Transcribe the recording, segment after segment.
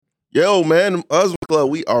Yo, man, Husband Club,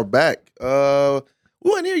 we are back. We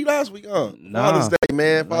wasn't here last week, huh? Father's Nah, Day,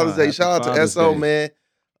 man. Father's Day. happy Shout out to Father's SO, Day.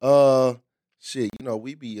 man. Shit,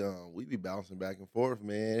 we be bouncing back and forth,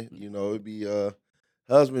 man. It be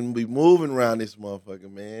husband be moving around this motherfucker,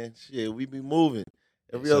 man. Shit, we be moving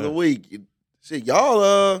every Yes, other sir. week. Shit,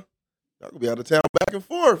 y'all gonna be out of town back and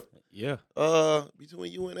forth. Yeah.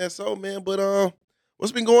 Between you and SO, man. But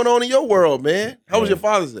what's been going on in your world, man? How was your Man,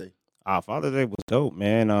 Father's Day? Father's Day was dope,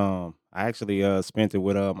 man. I actually spent it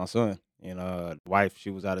with my son and the wife. She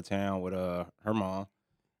was out of town with her mom,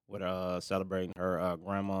 with celebrating her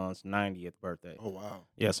grandma's 90th birthday. Oh wow.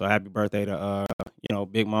 Yeah, so happy birthday to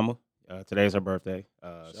Big Mama. Today's her birthday.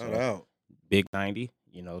 Shout So out. big 90.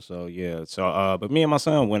 So yeah. So but me and my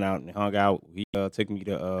son went out and hung out. He took me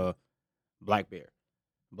to Black Bear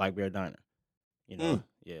Diner. Mm,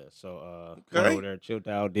 Yeah. So went okay. over there, chilled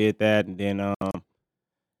out, did that, and then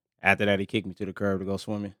after that he kicked me to the curb to go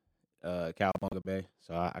swimming, Cowabunga Bay.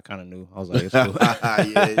 So I kind of knew. I was like, it's cool.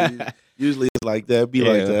 Yeah, usually it's like that. Be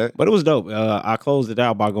like Yeah, that. but it was dope. I closed it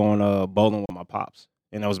out by going bowling with my pops,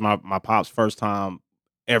 and that was my pops' first time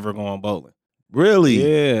ever going bowling. Really?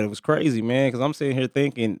 Yeah, it was crazy, man. Because I'm sitting here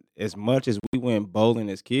thinking, as much as we went bowling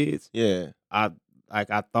as kids, Yeah. I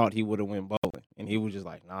thought he would have went bowling, and he was just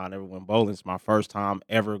like, "Nah, I never went bowling. It's my first time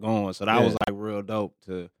ever going." So that Yeah. was like real dope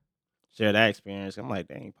to share that experience. I'm like,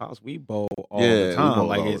 "Dang, pops, we bowl all the Yeah, we time. bowled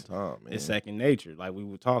Like all the time, it's man. second nature." Like we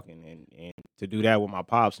were talking, and to do that with my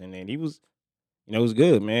pops, and then he was, it was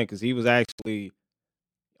good, man, because he was actually.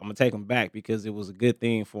 I'm gonna take him back because it was a good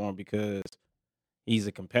thing for him because he's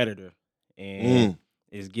a competitor, and Mm.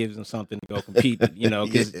 it gives him something to go compete.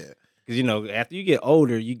 Because Yeah. after you get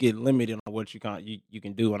older, you get limited on what you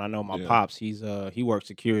can do. And I know my Yeah. pops, he worked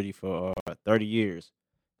security for 30 years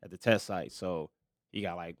at the test site, so he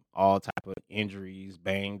got like all type of injuries,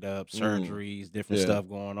 banged up, Mm. surgeries, different Yeah. stuff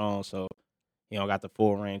going on. So he don't got the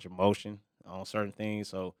full range of motion on certain things.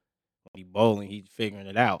 So when he bowling, he figuring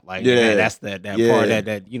it out. Like man, Yeah. that's that part Yeah.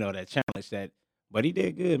 that challenge that. But he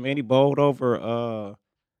did good, man. He bowled over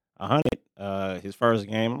 100 his first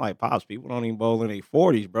game. I'm like, pops, people don't even bowl in their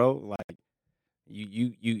 40s, bro. Like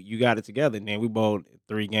you got it together. And then we bowled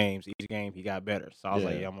 3 games. Each game he got better. So I was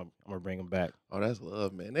like, Yeah. yeah, I'm gonna bring him back. Oh, that's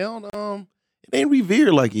love, man. They don't it ain't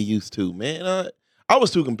revered like it used to, man. I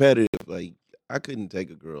was too competitive. Like I couldn't take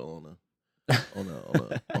a girl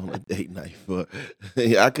on a date night for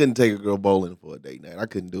I couldn't take a girl bowling for a date night. I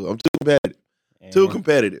couldn't do it. I'm too competitive. Too And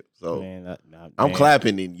competitive. So man, I'm man,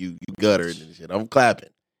 clapping and you guttered and shit. I'm clapping.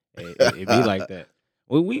 it be like that.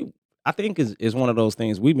 We I think is one of those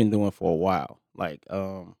things we've been doing for a while. Like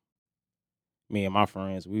me and my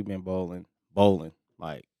friends, we've been bowling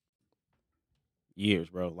like years,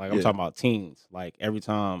 bro. Like I'm Yeah. talking about teens. Like every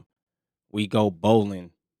time we go bowling,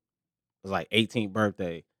 it was like 18th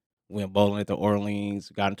birthday. Went bowling at the Orleans,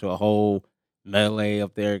 got into a whole melee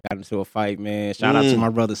up there, got into a fight, man. Shout out to Mm. my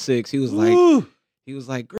brother Six. Woo. He was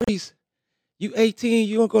like, Grace, you 18,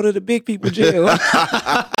 you don't go to the big people jail.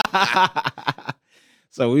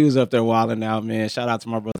 So we was up there wilding out, man. Shout out to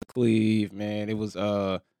my brother Cleve, man. It was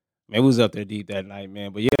man, we was up there deep that night,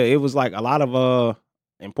 man. But yeah, it was like a lot of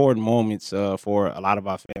important moments for a lot of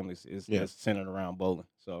our families Yeah. is centered around bowling.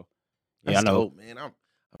 So yeah, That's I know. dope, man. I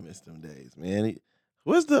miss them days, man.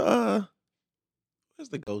 Where's the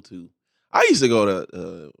go to? I used to go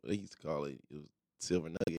to they used to call it was Silver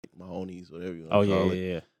Nugget, Mahoney's, whatever you want Oh to yeah, call it.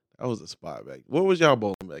 yeah, yeah. That was a spot back. Where was y'all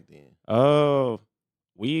bowling back then?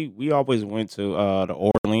 We always went to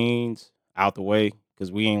the Orleans out the way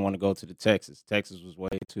because we ain't want to go to the Texas. Texas was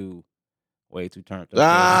way too turned up there.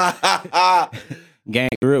 Ah, Gang,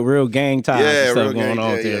 real gang ties and yeah, stuff real going gang. on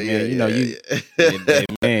Yeah, up there, man. yeah.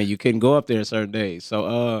 Man, you couldn't go up there certain days.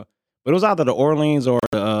 So but it was either the Orleans or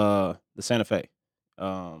the Santa Fe.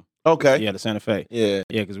 Okay. Yeah, the Santa Fe. Yeah.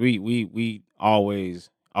 Yeah, because we always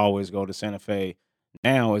go to Santa Fe.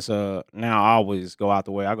 Now now I always go out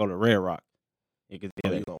the way. I go to Red Rock. You could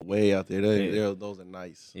Oh, you know, way out there. yeah, Those are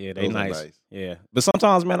nice. yeah, they Those are nice. nice. Yeah, but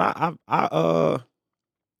sometimes, man, I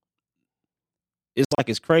it's like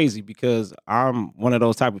it's crazy because I'm one of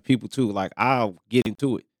those type of people too. Like I'll get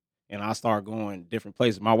into it and I start going different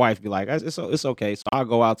places. My wife be like, it's okay. So I'll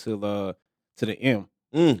go out to the M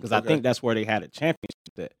because I Okay. think that's where they had a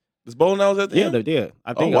championship at. This bowling alley was at the Yeah, end?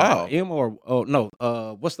 I Oh think wow. M or no,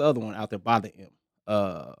 what's the other one out there by the M?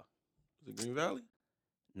 Was it Green Valley?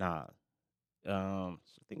 Nah. I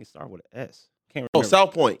think it started with an S. Can't Oh, remember.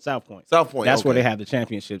 South Point. South Point. South Point. That's where they Okay. have the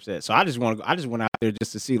championships at. So I just went out there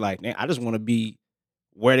just to see, like, man, I just want to be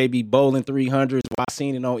where they be bowling 300s. I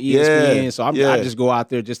seen it on ESPN. Yeah. So I Yeah. just go out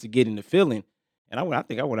there just to get in the feeling. And I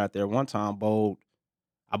think I went out there one time, bowled.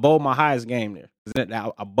 I bowled my highest game there.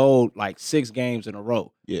 I bowled like 6 games in a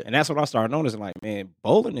row. Yeah. And that's what I started noticing. Like, man,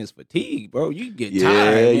 bowling is fatigue, bro. You get Yeah,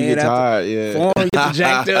 tired, you man. get tired. Yeah. Form gets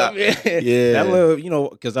jacked up, man. Yeah. That little,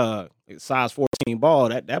 because size 14 ball,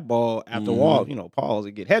 that ball after a while, pause,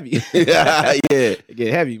 it get heavy. Yeah. It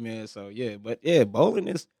get heavy, man. So yeah, but yeah, bowling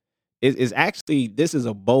is actually, this is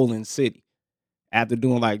a bowling city. After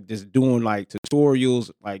doing like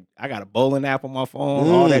tutorials, like I got a bowling app on my phone,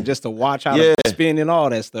 all that just to watch how to spin and all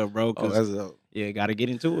that stuff, bro. Oh, that's dope. Yeah, got to get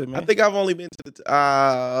into it, man. I think I've only been to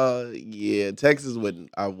the Texas.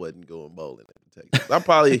 I wasn't going bowling at the Texas.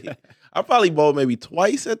 I probably bowled maybe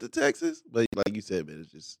twice at the Texas, but like you said, man,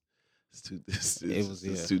 it's too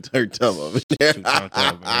turned up over there. Too turned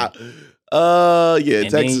up, man. Yeah, And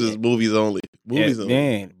Texas then- is movies only. Movies only.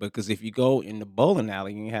 Man, because if you go in the bowling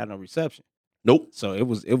alley, you ain't had no reception. Nope. So it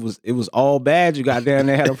was all bad. You got down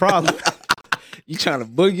there had a problem. You trying to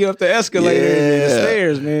boogie up the escalator and the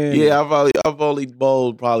stairs, man. Yeah, I've only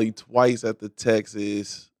bowled probably twice at the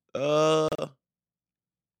Texas. Have I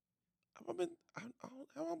bowled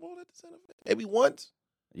at the Santa Fe? Maybe once.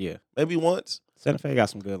 Yeah. Maybe once. Santa Fe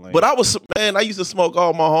got some good lanes. But I used to smoke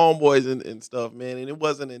all my homeboys and stuff, man. And it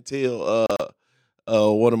wasn't until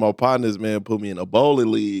one of my partners, man, put me in a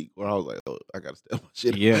bowling league where I was like, oh, I gotta step my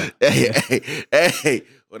shit up. Yeah. Hey.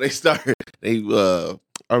 When they started,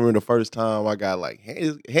 I remember the first time I got like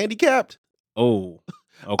handicapped. Oh.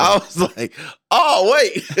 Okay. I was like, oh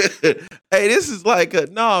wait. Hey, this is like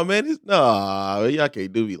y'all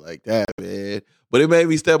can't do me like that, man. But it made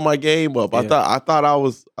me step my game up. Yeah. I thought I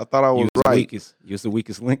was right. You was the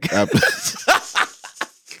weakest link.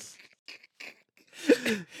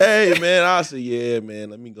 Hey man, I said, yeah, man.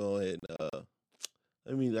 Let me go ahead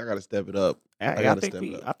and I gotta step it up.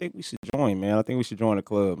 I think we should join, man. I think we should join the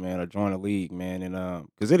club, man, or join the league, man, and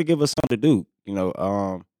because it'll give us something to do.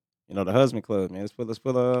 The husband club, man. Let's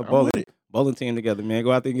put a bowling team together, man.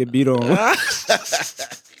 Go out there and get beat on.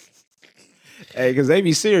 Hey, because they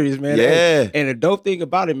be serious, man. Yeah. And the dope thing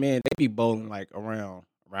about it, man, they be bowling like around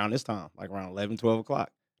this time, like around 11, 12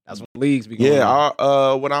 o'clock. That's when leagues be going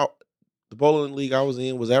on. The bowling league I was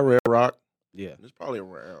in was at Red Rock. Yeah. It's probably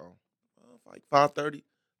around like 5:30,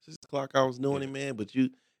 6 o'clock I was doing it, man. But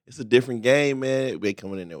it's a different game, man. They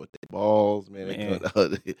coming in there with their balls, man.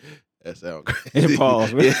 That sounds crazy.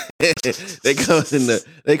 Balls, man.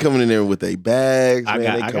 They coming in there with their bags. I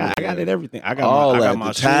man. got it. Everything. I got all my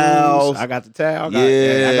the shoes. towels. I got the towel.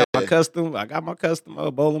 Yeah. I got my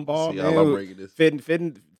custom bowling ball. See, man. all I'm bringing this.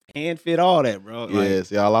 Fitting, hand fit, all that, bro. Yeah.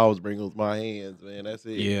 See, all I was bringing was my hands, man. That's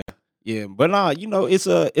it. Yeah. Yeah, but it's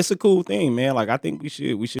a cool thing, man. Like I think we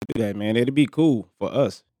should do that, man. It'd be cool for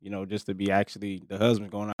us, just to be actually the husband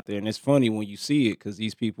going out there. And it's funny when you see it because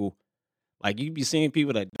these people, like you be seeing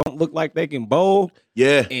people that don't look like they can bowl,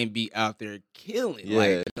 Yeah, and be out there killing. Yeah. Like,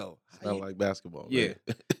 it's not like basketball. Yeah,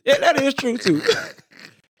 man. yeah, that is true too.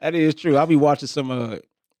 That is true. I'll be watching some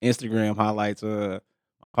Instagram highlights. My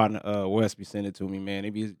partner Wes be sending it to me, man.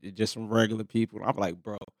 It be just some regular people. I'm like,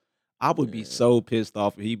 bro. I would be so pissed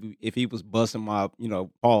off if he was busting my,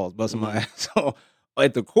 busting my ass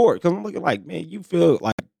at the court. Because I'm looking like, man, you feel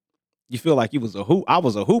like you was a hoop. I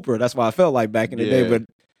was a hooper. That's why I felt like back in the day, but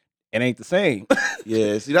it ain't the same.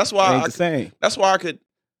 Yeah, see, that's why it ain't the same. That's why I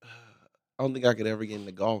don't think I could ever get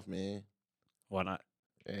into golf, man. Why not?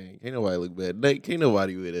 Dang, can't nobody look bad. Can't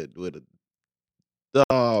nobody with a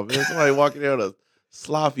man. Somebody walking there with a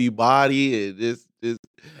sloppy body and just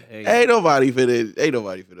ain't nobody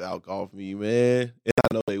finna out golf me, man. And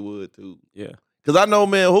I know they would too. Yeah. Cause I know,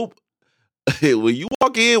 man, when you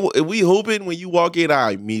walk in, if we hooping, when you walk in,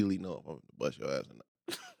 I immediately know if I'm gonna bust your ass or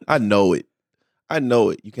not. I know it.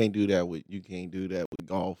 You can't do that with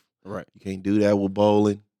golf. Right. You can't do that with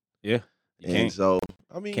bowling. Yeah. And can't. so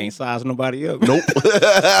I mean, Can't size nobody up. nope.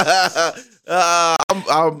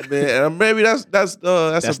 Man, maybe that's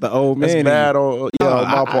the old man. That's bad on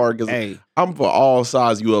my part because hey, I'm for all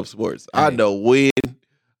size you up sports. Hey. I know when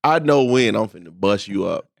I'm finna bust you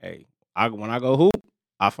up. Hey, when I go hoop,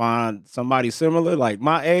 I find somebody similar, like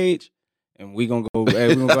my age, and we gonna go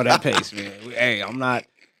that pace, man. I'm not,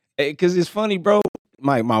 because it's funny, bro.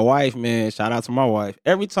 My wife, man, shout out to my wife.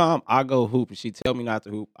 Every time I go hoop and she tell me not to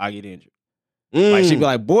hoop, I get injured. Like she be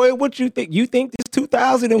like, boy, what you think? You think this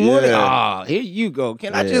 2001? Yeah. Here you go.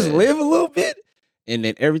 Can I just live a little bit? And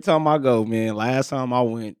then every time I go, man, last time I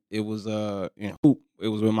went, it was in hoop. It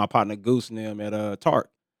was with my partner Goose and them at Tark,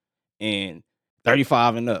 and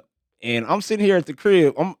 35 and up. And I'm sitting here at the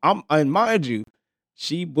crib. And mind you,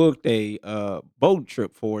 she booked a boat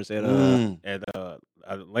trip for us at the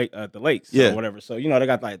lakes, or whatever. So they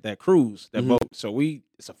got like that cruise, that boat. So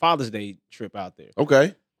it's a Father's Day trip out there.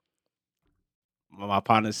 Okay. my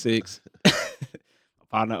partner Six, my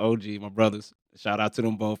partner OG, my brothers. Shout out to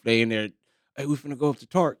them both. They in there. Hey, we finna go up to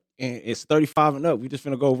Tark, and it's 35 and up. We just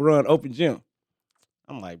finna go run open gym.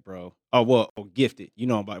 I'm like, bro. Oh well, Gifted. You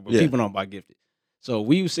know about, but people know about Gifted. So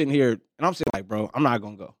we was sitting here, and I'm saying like, bro, I'm not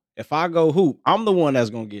gonna go. If I go hoop, I'm the one that's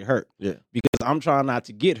gonna get hurt. Yeah. Because I'm trying not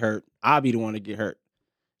to get hurt. I'll be the one to get hurt.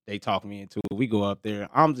 They talk me into it. We go up there.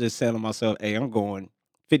 I'm just telling myself, hey, I'm going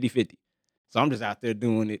 50-50. So I'm just out there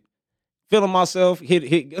doing it. Feeling myself,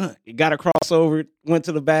 hit, got a crossover, went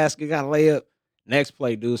to the basket, got a layup. Next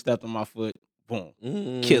play, dude stepped on my foot. Boom.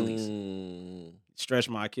 Achilles. Stretched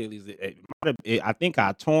my Achilles. I think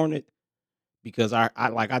I torn it because I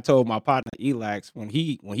told my partner Elax when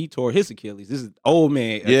he tore his Achilles. This is old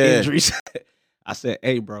man injuries. I said,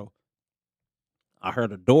 hey, bro, I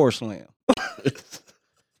heard a door slam.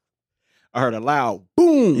 I heard a loud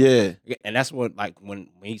boom. Yeah. And that's what, like, when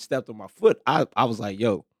he stepped on my foot, I was like,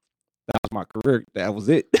 yo, that was my career. That was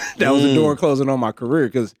it. That was the door closing on my career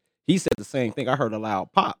because he said the same thing. I heard a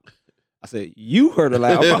loud pop. I said, you heard a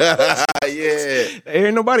loud pop. Yeah.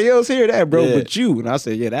 Ain't nobody else hear that, bro, but you. And I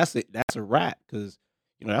said, yeah, that's it. That's a wrap because,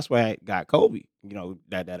 you know, that's why I got Kobe, you know,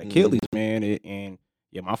 that Achilles, man. And,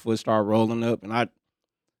 yeah, my foot started rolling up and I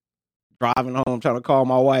driving home trying to call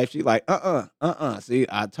my wife. She like, see,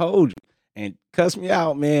 I told you. And cuss me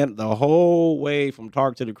out, man, the whole way from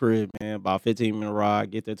Tark to the crib, man. About 15-minute ride,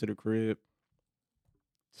 get there to the crib.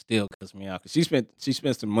 Still cuss me out because she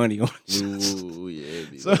spent some money on it. Ooh, yeah.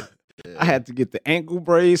 So I had to get the ankle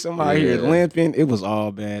brace. Somebody here limping. It was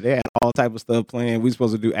all bad. They had all type of stuff playing. We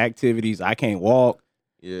supposed to do activities. I can't walk.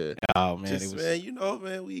 Yeah. Oh man, just, man, you know,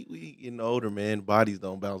 man, we getting older, man. Bodies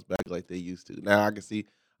don't bounce back like they used to. Now I can see.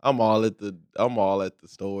 I'm all at the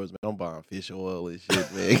stores, man. I'm buying fish oil and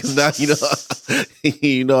shit, man. Cause now,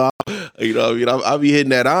 I be hitting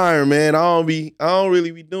that iron, man. I don't really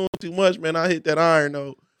be doing too much, man. I hit that iron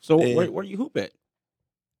though. So where you hoop at?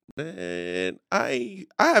 Man, I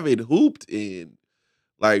haven't hooped in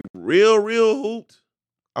like real hooped.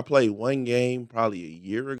 I played one game probably a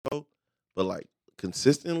year ago, but like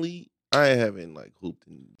consistently, I haven't like hooped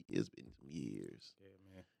in. It's been some years.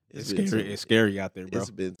 It's scary out there, bro.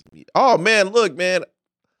 It's been to me. Oh man, look, man.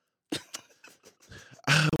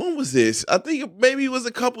 When was this? I think maybe it was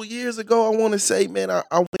a couple years ago. I want to say, man, I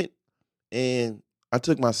went and I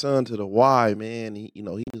took my son to the Y, man. He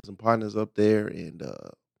was some partners up there, and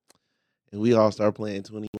we all started playing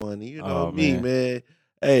 21. You know me, man.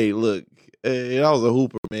 Hey, look, I was a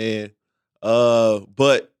hooper, man.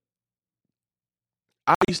 But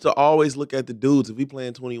I used to always look at the dudes if we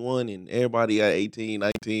playing 21 and everybody at 18,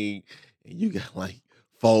 19, and you got like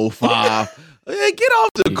 4, 5. Man, get off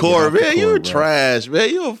the court, man. You're trash, man.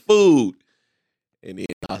 You're food. And then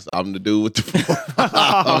I'm the dude with the 4,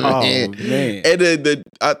 5, man. And then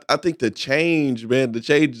I think the change, man, the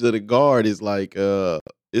change of the guard is like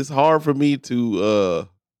it's hard for me to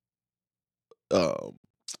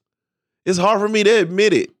it's hard for me to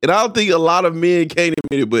admit it. And I don't think a lot of men can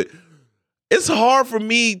admit it, but it's hard for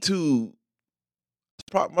me to.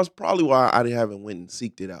 That's probably why I haven't went and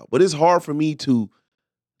seeked it out. But it's hard for me to,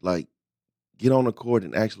 like, get on the court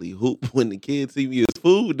and actually hoop when the kids see me as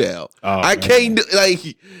food now. I can't do I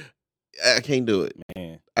can't do it,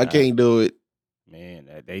 man. I can't do it, man.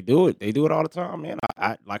 They do it. They do it all the time, man.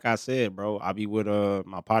 I like I said, bro. I be with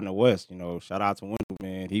my partner West. You know, shout out to Wendell,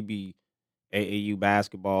 man. He be AAU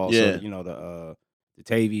basketball. Yeah. So you know the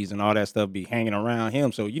Tavies and all that stuff be hanging around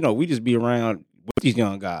him. So, you know, we just be around with these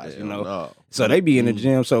young guys, you know. No. So they be in the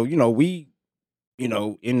gym. So, you know, we, you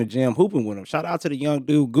know, in the gym hooping with them. Shout out to the young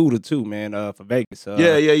dude, Gouda, too, man, for Vegas.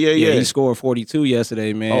 Yeah. He scored 42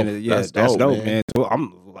 yesterday, man. That's dope, man. So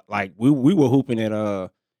I'm like, we were hooping at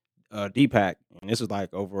DPAC, and this was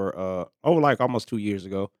like over like almost 2 years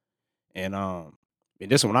ago. And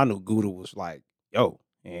this one I knew Gouda was like, yo,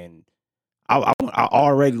 and I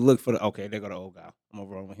already looked for they go the old guy. I'm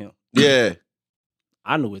over on with him. Yeah.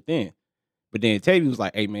 I knew it then. But then Tavy was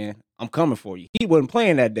like, hey, man, I'm coming for you. He wasn't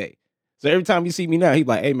playing that day. So every time you see me now, he's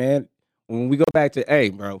like, hey, man, when we go back to, hey,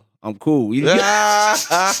 bro, I'm cool. You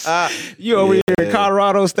over here in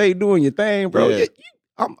Colorado State doing your thing, bro. Yeah.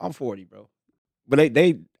 I'm 40, bro. But I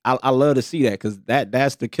love to see that because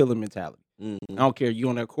that's the killer mentality. Mm-hmm. I don't care. You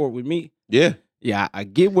on that court with me? Yeah. Yeah, I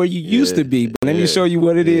get where you used to be, but let me show you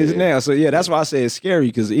what it is now. So, yeah, that's why I say it's scary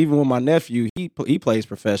because even with my nephew, he plays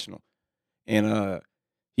professional. And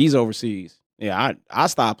he's overseas. Yeah, I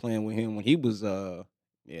stopped playing with him when he was this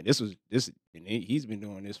and he's been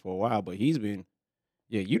doing this for a while, but he's been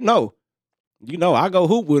you know I go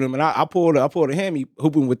hoop with him and I pulled a hammy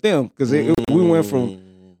hooping with them because we went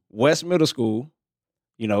from West Middle School,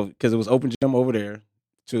 you know, because it was open gym over there,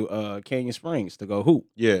 to Canyon Springs to go hoop.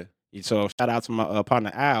 Yeah. So shout out to my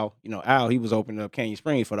partner Al. Al, he was opening up Canyon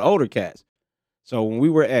Springs for the older cats. So when we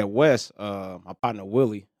were at West, my partner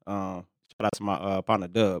Willie, shout out to my partner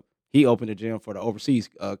Dub, he opened the gym for the overseas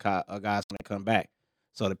guys when they come back.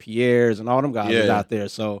 So the Pierres and all them guys is out there.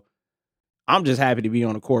 So I'm just happy to be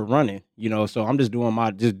on the court running, So I'm just doing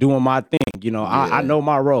my thing, I know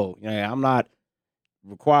my role. I'm not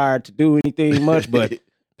required to do anything much, but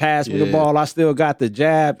pass me the ball. I still got the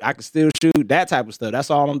jab. I can still shoot, that type of stuff. That's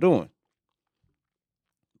all I'm doing.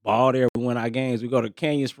 Ball there. We win our games. We go to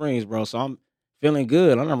Canyon Springs, bro. So I'm feeling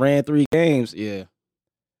good. I done ran 3 games. Yeah.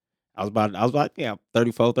 I was about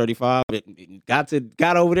 34, 35.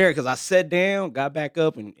 Got over there because I sat down, got back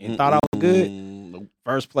up, and thought I was good.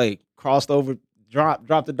 First play, crossed over,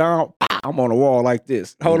 dropped it down. I'm on the wall like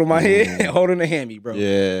this, holding my head, holding the hammy, bro.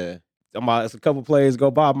 Yeah. It's a couple plays go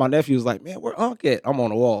by. My nephew was like, "Man, where Unc at?" I'm on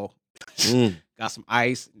the wall. Got some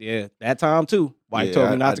ice. Yeah, that time too. Wife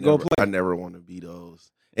told me not to go play. I never want to be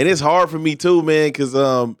those. And it's hard for me too, man, because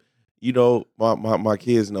my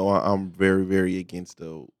kids know I'm very, very against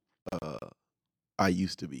the I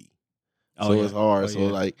used to be. It's hard.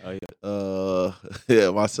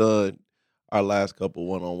 My son, our last couple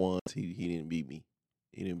one-on-ones, he didn't beat me.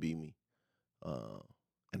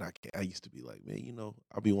 And I used to be like, man,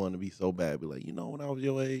 I be wanting to be so bad. Be like, when I was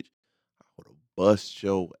your age, I would have bust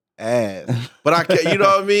your ass. But I can't, you know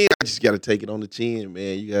what I mean? I just got to take it on the chin,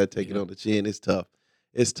 man. You got to take it on the chin. It's tough.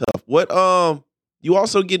 What, you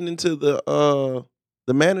also getting into the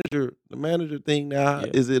manager thing now.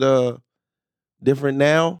 Yeah. Is it different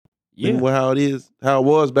now than how it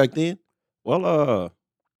was back then? Well,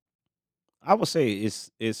 I would say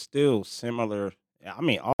it's still similar. I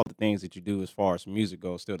mean, all the things that you do as far as music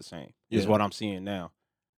goes still the same. Is what I'm seeing now.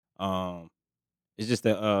 It's just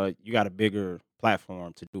that you got a bigger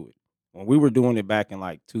platform to do it. When we were doing it back in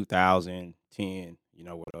like 2010,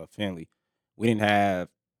 with Finley, we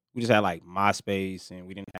just had like MySpace, and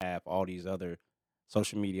we didn't have all these other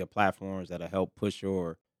social media platforms that'll help push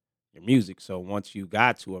your music. So once you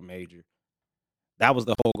got to a major, that was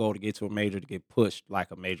the whole goal, to get to a major, to get pushed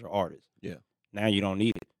like a major artist. Yeah. Now you don't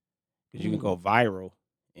need it, because you can go viral,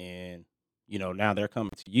 and now they're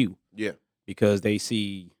coming to you. Yeah. Because they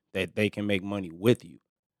see that they can make money with you.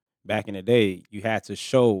 Back in the day, you had to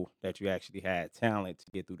show that you actually had talent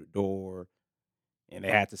to get through the door, and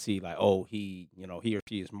they had to see like, oh, he or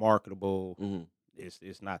she is marketable. Mm-hmm.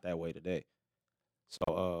 It's not that way today.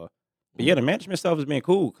 So, but yeah, the management stuff has been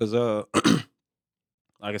cool because,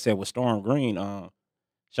 like I said, with Storm Green,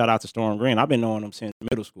 shout out to Storm Green. I've been knowing him since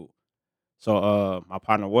middle school. So, my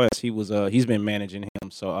partner Wes, he's been managing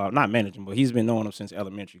him. So, not managing, but he's been knowing him since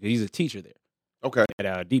elementary because he's a teacher there. Okay.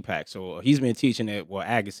 At DPAC. So he's been teaching at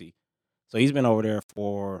Agassiz. So he's been over there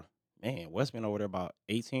for, Wes been over there about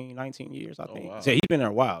 18, 19 years, I think. Oh, wow. So he's been there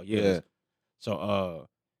a while, yeah. So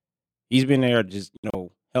he's been there just,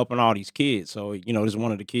 helping all these kids. So, this is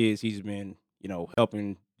one of the kids he's been,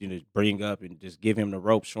 helping, bring up and just give him the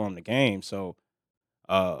ropes, show him the game. So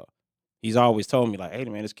he's always told me like, hey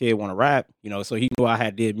man, this kid want to rap, so he knew I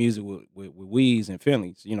did music with Weeze and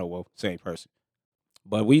Finley, same person.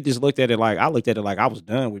 But we just looked at it like, I looked at it like I was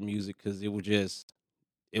done with music because it was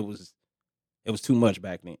too much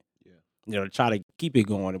back then. Yeah. To try to keep it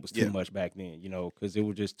going, it was too much back then, because it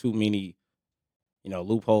was just too many,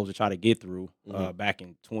 loopholes to try to get through back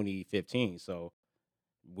in 2015. So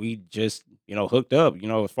we just, hooked up,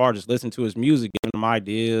 as far as just listening to his music, giving him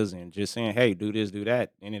ideas and just saying, hey, do this, do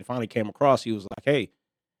that. And it finally came across, he was like, hey,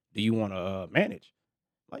 do you want to manage?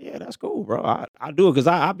 Like, yeah, that's cool, bro. I do it because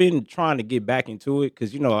I've been trying to get back into it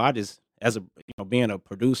because, I just, as a, being a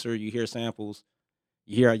producer, you hear samples,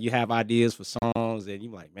 you have ideas for songs, and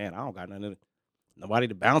you're like, man, I don't got nobody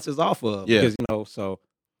to bounce this off of. Yeah. Because, so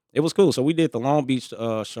it was cool. So we did the Long Beach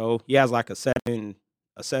show. He has like a seven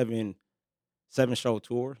show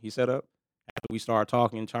tour he set up after we started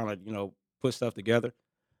talking, trying to, put stuff together.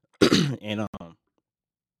 And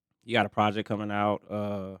he got a project coming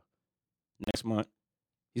out next month.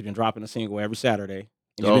 He's been dropping a single every Saturday.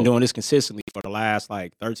 And he's been doing this consistently for the last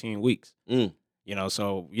like 13 weeks.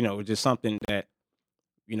 So, it's just something that,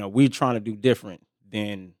 we're trying to do different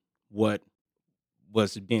than what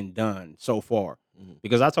was being done so far.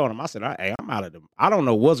 Because I told him, I said, hey, I'm out of them. I don't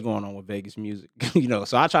know what's going on with Vegas music.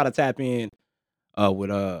 So I try to tap in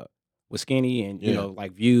with Skinny and,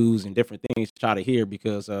 like views and different things to try to hear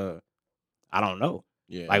because I don't know.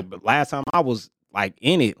 Yeah. Like, but last time I was like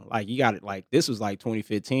in it, like you got it, like this was like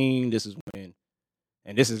 2015. This is when,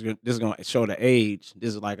 and this is going to show the age. This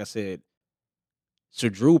is, like I said, So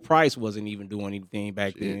Drew Price wasn't even doing anything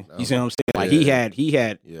back Shit, then. I You see what I'm was- saying? Like yeah. he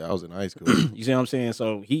had. Yeah, I was in high school. You see what I'm saying?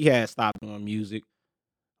 So he had stopped doing music.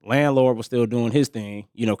 Landlord was still doing his thing,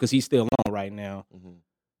 because he's still on right now.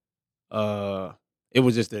 Mhm. It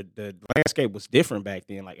was just the landscape was different back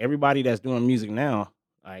then. Like everybody that's doing music now,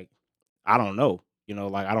 like I don't know,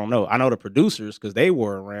 like I don't know. I know the producers because they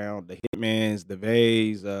were around, the Hitmans, the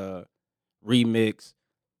Vays, Remix.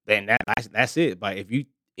 Then that's it. But if you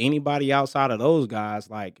anybody outside of those guys,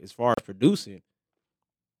 like as far as producing,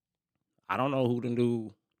 I don't know who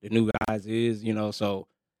the new guys is. So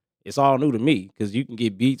it's all new to me because you can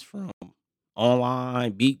get beats from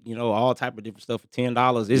online, all type of different stuff for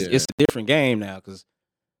 $10. It's a different game now because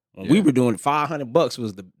when we were doing it, $500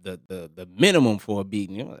 was the minimum for a beat.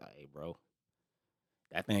 And you're like, hey, bro,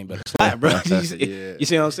 that thing better slap, bro. You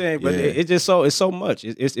see what I'm saying? But it's just it's so much.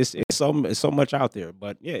 It's so much out there.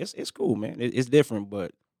 But yeah, it's cool, man. It's different,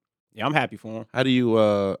 but yeah, I'm happy for him. How do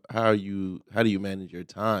you manage your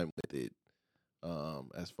time with it?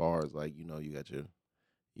 As far as like, you got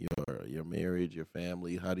your marriage, your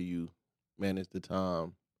family. How do you manage the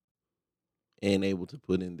time and able to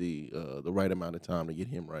put in the right amount of time to get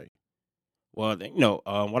him right? Well,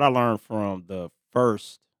 what I learned from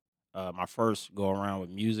my first go around with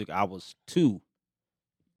music, I was too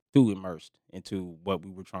immersed into what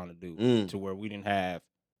we were trying to do to where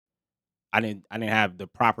I didn't have the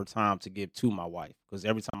proper time to give to my wife because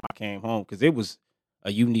every time I came home, because it was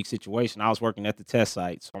a unique situation. I was working at the test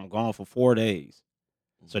site, so I'm gone for 4 days.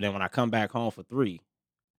 So then when I come back home for 3,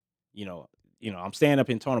 you know, I'm staying up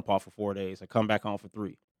in Tonopah for 4 days. I come back home for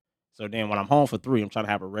 3. So then when I'm home for 3, I'm trying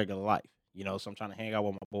to have a regular life. So I'm trying to hang out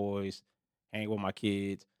with my boys, hang with my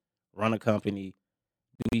kids, run a company,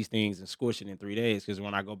 do these things, and squish it in 3 days. Because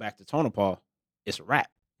when I go back to Tonopah, it's a wrap.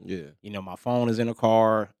 Yeah. My phone is in the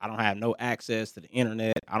car. I don't have no access to the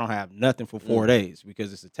internet. I don't have nothing for 4 days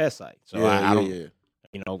because it's a test site. So I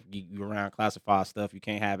don't, you around classified stuff, you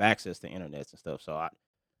can't have access to internets and stuff. So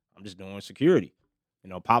I'm just doing security.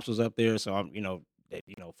 Pops was up there, so I'm,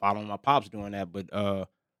 following my pops doing that. But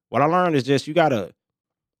what I learned is just you gotta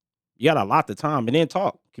allot the time and then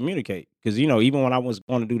talk, communicate. Because even when I was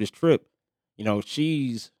going to do this trip,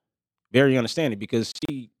 she's very understanding because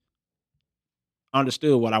she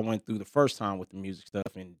understood what I went through the first time with the music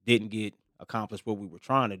stuff and didn't get accomplished what we were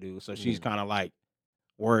trying to do. So she's kind of like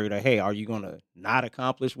worried, hey, are you gonna not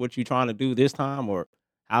accomplish what you're trying to do this time, or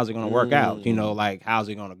how's it gonna work out? Like how's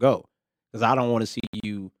it gonna go? Because I don't want to see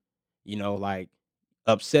you, like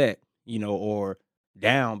upset, or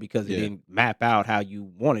down because it didn't map out how you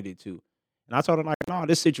wanted it to. And I told her like, no,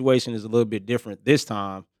 this situation is a little bit different this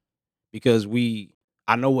time because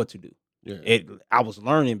I know what to do. Yeah. I was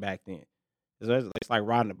learning back then. It's like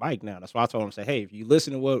riding a bike now. That's why I told him, say, hey, if you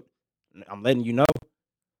listen to what I'm letting you know,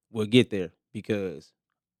 we'll get there. Because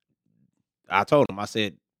I told him, I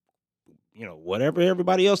said, whatever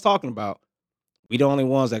everybody else talking about, we the only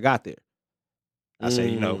ones that got there. I said,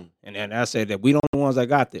 and then I said that we the only ones that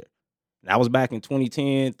got there. And that was back in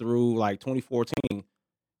 2010 through like 2014.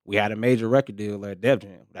 We had a major record deal at Def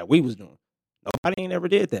Jam that we was doing. Nobody ain't ever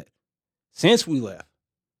did that since we left.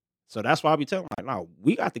 So that's why I be telling them, like, no,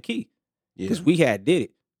 we got the key. Because we did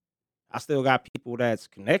it. I still got people that's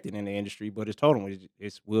connected in the industry, but it's total.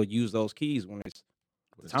 We'll use those keys when it's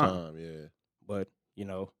time. Yeah. But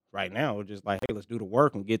right now we're just like, hey, let's do the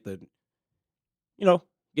work and get the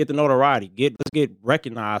notoriety. Let's get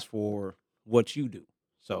recognized for what you do.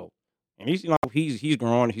 So, and he's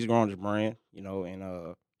growing. He's growing his brand.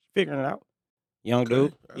 And figuring it out. Young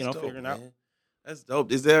dude. That's dope, figuring it out. That's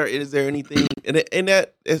dope. Is there anything and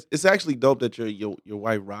that it's actually dope that your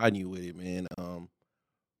wife riding you with it, man.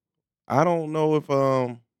 I don't know if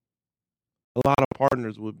a lot of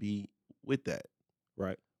partners would be with that,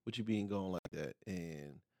 Right. with you being going like that.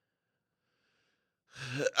 And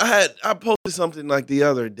I posted something like the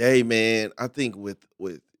other day, man. I think with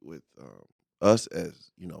us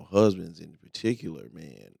as husbands in particular,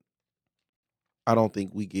 man. I don't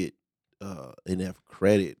think we get enough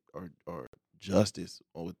credit or justice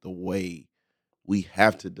with the way we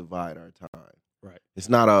have to divide our time. Right. It's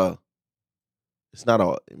not a.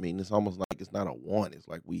 I mean, it's almost like it's not a want. It's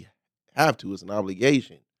like we have to. It's an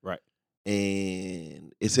obligation. Right.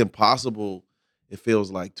 And it's impossible. It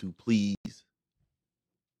feels like to please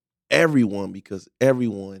everyone because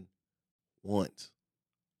everyone wants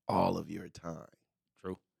all of your time.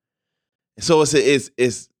 True. And so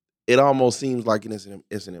it almost seems like it's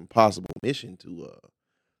an impossible mission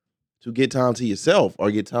to get time to yourself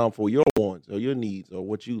or get time for your wants or your needs or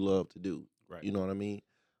what you love to do. Right. You know what I mean?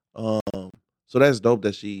 So that's dope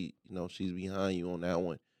that she's behind you on that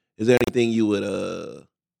one. Is there anything you would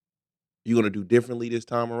You gonna do differently this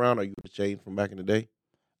time around? Or you gonna change from back in the day?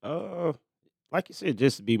 Uh, like you said,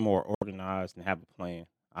 just be more organized and have a plan.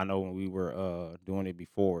 I know when we were doing it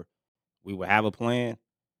before, we would have a plan,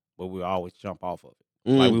 but we would always jump off of it.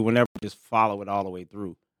 Like we Mm, would never just follow it all the way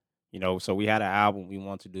through. So we had an album we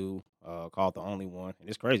wanted to do called The Only One. And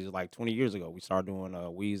it's crazy. It's like 20 years ago. We started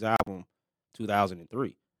doing Wee's album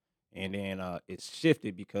 2003. And then it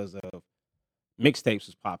shifted because of mixtapes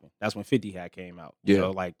was popping. That's when 50 had came out. yeah,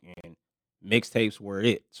 And mixtapes were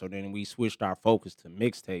it. So then we switched our focus to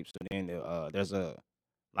mixtapes. So then there's a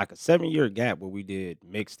 7-year gap where we did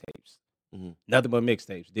mixtapes. mhm, Nothing but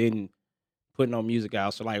mixtapes. Didn't put no music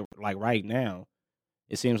out. So like right now,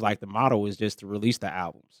 it seems like the motto is just to release the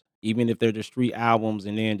albums, even if they're just street albums,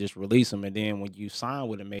 and then just release them. And then when you sign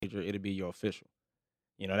with a major, it'll be your official.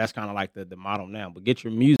 That's kind of like the motto now. But get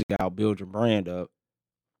your music out, build your brand up,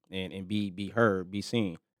 and be heard, be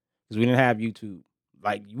seen. Because we didn't have YouTube.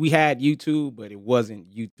 Like we had YouTube, but it wasn't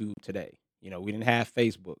YouTube today. We didn't have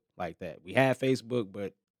Facebook like that. We had Facebook,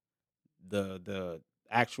 but the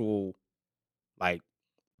actual like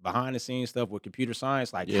behind the scenes stuff with computer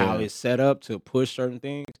science, like how yeah, it's set up to push certain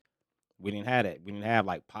things. We didn't have that. We didn't have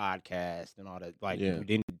like podcasts and all that. Like yeah,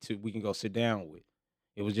 we can go sit down with.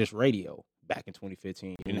 It was just radio back in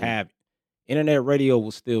 2015. You didn't mhm, have internet radio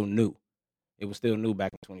was still new. It was still new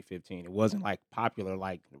back in 2015. It wasn't like popular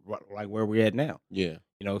like where we're at now. yeah,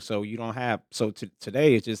 So you don't have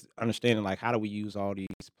today it's just understanding like how do we use all these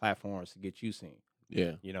platforms to get you seen.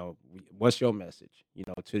 yeah, What's your message?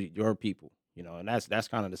 To your people. And that's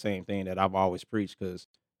kind of the same thing that I've always preached because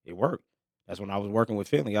it worked. That's when I was working with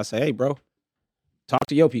Finley. I say, hey, bro, talk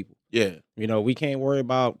to your people. yeah, We can't worry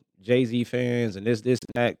about Jay-Z fans and this, and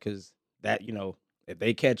that, because that, if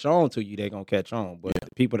they catch on to you, they're gonna catch on. But yeah,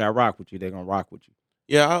 the people that rock with you, they're gonna rock with you.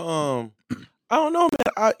 yeah. I don't know,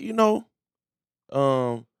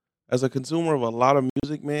 man. As a consumer of a lot of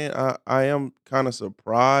music, man, I am kind of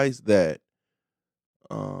surprised that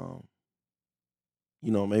um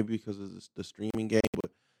maybe because of the streaming game,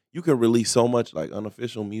 but you can release so much like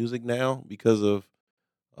unofficial music now because of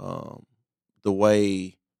um, the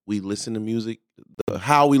way we listen to music,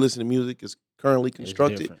 how we listen to music is currently It's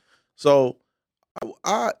constructed. different. So,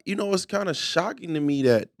 it's kind of shocking to me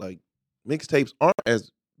that like mixtapes aren't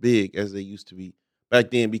as big as they used to be back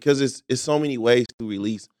then because it's so many ways to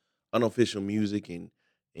release unofficial music and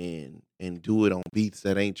do it on beats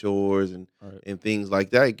that ain't yours Right. and things like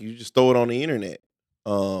that. You just throw it on the internet.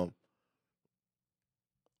 Um,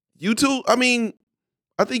 YouTube. I mean,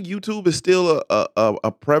 I think YouTube is still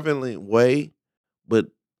a prevalent way, but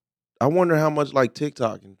I wonder how much like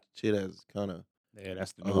TikTok and shit has kind of Yeah,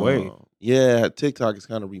 that's the new wave. yeah, TikTok is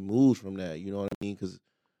kind of removed from that. You know what I mean? Because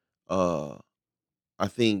uh, I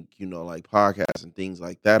think like podcasts and things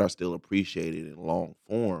like that are still appreciated in long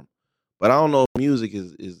form, but I don't know if music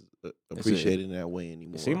is It's a, appreciated in that way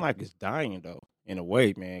it seemed anymore. like it's dying though, in a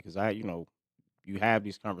way, man. Because you have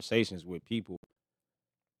these conversations with people.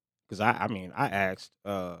 Because I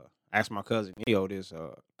asked my cousin Neo this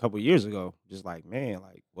a couple years ago, just like, man,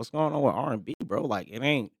 like what's going on with R&B, bro? Like it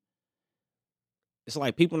ain't. It's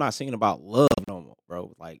like people not singing about love no more,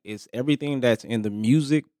 bro. Like it's everything that's in the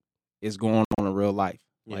music is going on in real life.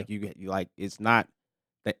 Yeah, Like you like it's not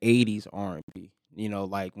the '80s R&B.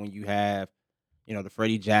 Like when you have the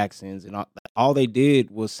Freddie Jacksons and all they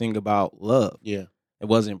did was sing about love. yeah, It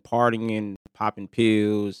wasn't partying, popping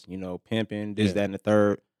pills, pimping, this, yeah. that, and the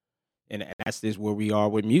third. And that's just where we are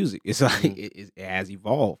with music. It's like Mhm. it has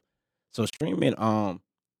evolved. So streaming,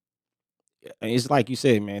 it's like you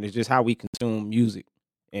said, man. It's just how we consume music,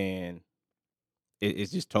 and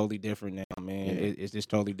it's just totally different now, man. Yeah. It's just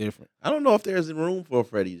totally different. I don't know if there's room for a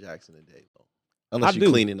Freddie Jackson today though, I unless you're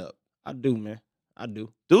do, cleaning up. I do, man. I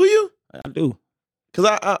do, Do you? I do. Cause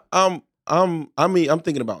I'm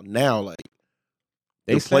thinking about now, like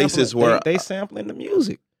They the places sampling, they where, they sampling the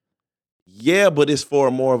music. yeah, but it's for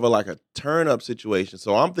more of a turn up situation.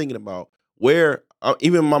 So I'm thinking about where,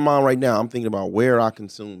 even my mom right now, I'm thinking about where I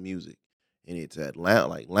consume music, and it's at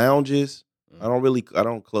like lounges. Mm, I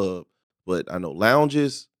don't club, but I know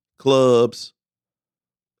lounges, clubs,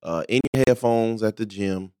 in your headphones at the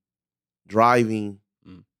gym, driving,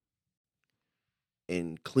 mm.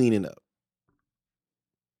 and cleaning up.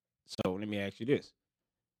 So let me ask you this: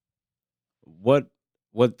 what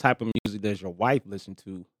what type of music does your wife listen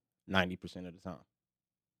to 90% of the time?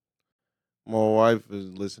 My wife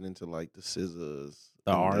is listening to like the Scissors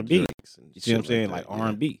The and R the and B. Drakes and You see what I'm shit like saying? Like that. R Yeah,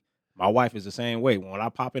 and B. My wife is the same way. When I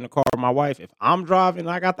pop in the car with my wife, if I'm driving,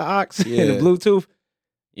 I got the aux and the yeah. Bluetooth.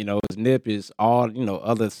 It's nip is all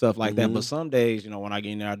other stuff like that. But Hmm. some days, when I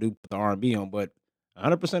get in there, I do put the R and B on. But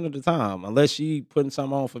 100% of the time, unless she putting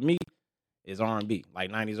something on for me, is R&B,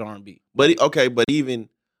 like 90s R&B. But even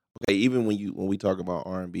when we talk about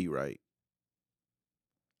R&B, right?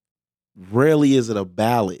 Rarely is it a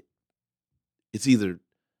ballad. It's either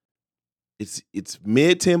it's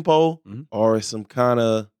mid tempo or it's some kind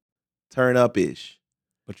of turn up ish.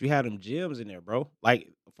 But you had them gems in there, bro. Like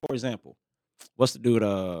for example, what's the dude?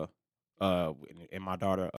 And my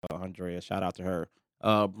daughter Andrea, shout out to her.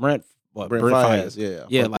 Brent Faiyaz,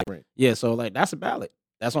 yeah, like Brent. Yeah. So like that's a ballad.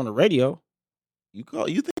 That's on the radio. You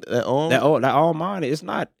think that that all mine? It's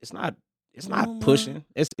not pushing.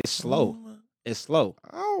 It's slow. It's slow.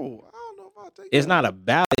 Oh, I don't know if I'll take It's that. not a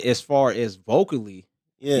ballad as far as vocally,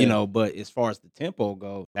 Yeah. but as far as the tempo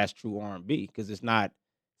go, that's true R&B because it's not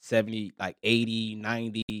 70, like 80,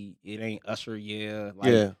 90. It ain't Usher,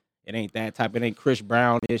 it ain't that type. It ain't Chris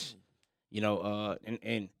Brownish,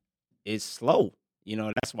 and it's slow.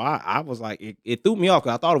 That's why I was like, it threw me off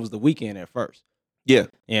because I thought it was The Weeknd at first. Yeah.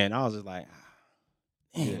 And I was just like,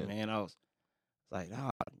 damn, man. I was like,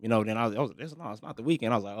 then I was it's not The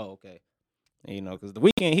Weeknd. I was like, oh, okay. Because The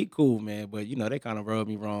Weeknd, he cool, man. But, they kind of rubbed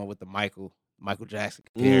me wrong with the Michael Jackson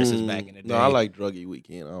comparisons back in the day. No, I like Druggy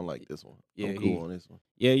Weeknd. I don't like this one. Yeah, I'm cool on this one.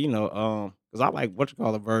 Yeah, because I like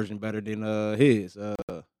version better than his. I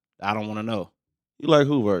Don't Want to Know. You like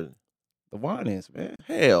who version? The Winans, man.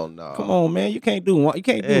 Hell no. Come on, man. You can't do You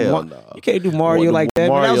can't do Mario like that.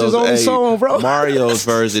 Man. That was his only song, bro. Mario's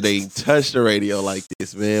version ain't touched the radio like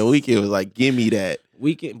this, man. Weeknd was like, give me that.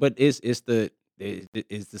 Weeknd, but it's the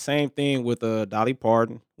same thing with Dolly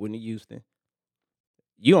Parton, Whitney Houston.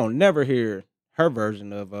 You don't never hear her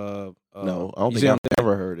version of no, I don't think I've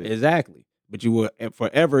ever heard it. Exactly. But you will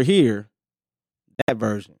forever hear that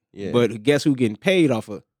version. Yeah. But guess who getting paid off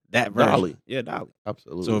of that version? Dolly. Yeah, Dolly.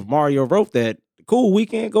 Absolutely. So if Mario wrote that, cool,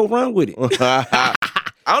 Weeknd, go run with it. I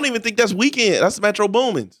don't even think that's Weeknd. That's Metro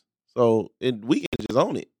Boomin's. So Weeknd just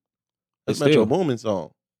own it. That's Metro Boomin's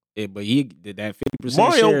song. Yeah, but he did that 50%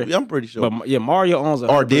 Mario, share. I'm pretty sure. But Mario owns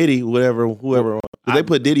or Diddy, whoever. They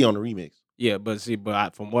put Diddy on the remix. Yeah, but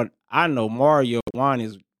from what I know, Mario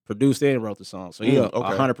Winans produced and wrote the song, so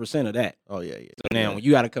 100% of that. Oh yeah. So now when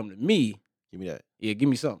you got to come to me, give me that. Yeah, give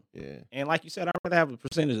me something. Yeah. And like you said, I'd rather have a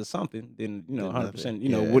percentage of something than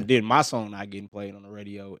 100%. Then my song not getting played on the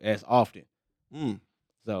radio as often.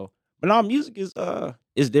 So, but now music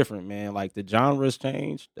is different, man. Like the genres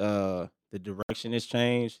changed, the direction has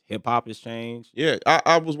changed, hip hop has changed. Yeah,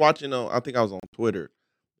 I was watching. I think I was on Twitter,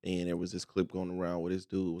 and there was this clip going around where this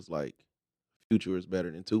dude was like, "Future is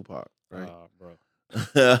better than Tupac," right? Bro.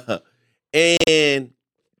 And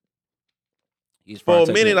for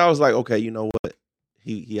a minute, I was like, "Okay, you know what?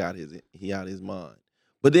 He out his mind."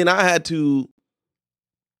 But then I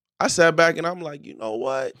sat back and I'm like, you know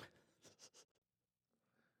what?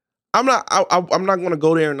 I'm not going to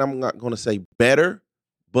go there and I'm not going to say better,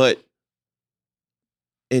 but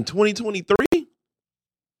in 2023,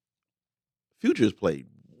 Future's played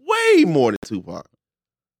way more than Tupac.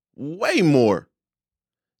 Way more.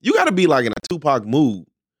 You got to be like in a Tupac mood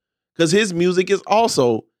because his music is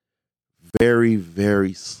also very,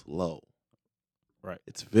 very slow. Right.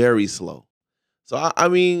 It's very slow. So I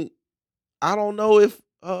mean, I don't know if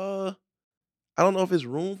it's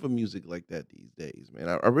room for music like that these days, man.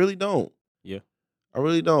 I really don't. Yeah. I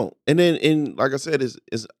really don't. And then like I said, is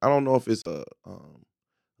I don't know if it's a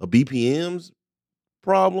BPM's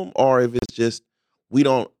problem or if it's just we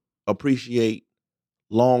don't appreciate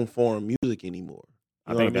long form music anymore.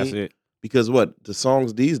 I think that's it. Because the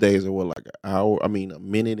songs these days are like an hour. I mean, a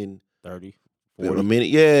minute and 30. 40. A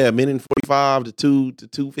minute and 45 to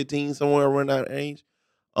 2:15, somewhere around that range.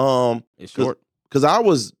 It's short. Because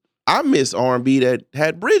I miss R&B that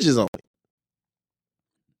had bridges on it.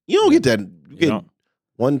 You don't get that. You get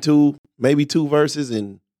 1, 2, maybe 2 verses,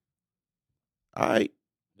 and all right.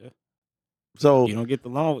 Yeah. So you don't get the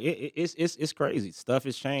long. It's crazy. Stuff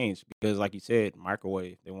has changed because, like you said,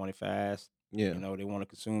 microwave. They want it fast. Yeah. They want to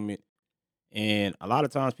consume it, and a lot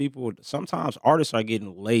of times sometimes artists are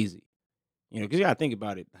getting lazy. Because you got to think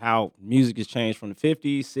about it, how music has changed from the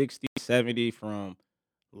 50s, 60s, 70s, from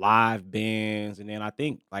live bands. And then I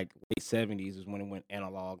think like late 70s is when it went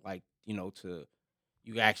analog, like, to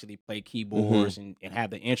you actually play keyboards and have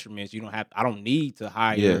the instruments. I don't need to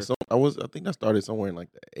hire. Yeah, so I think that started somewhere in like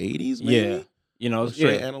the 80s, maybe? Yeah.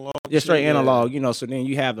 Straight analog. Yeah, straight analog, So then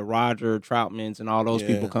you have the Roger Troutmans and all those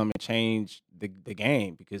people come and change the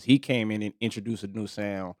game because he came in and introduced a new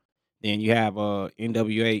sound. Then you have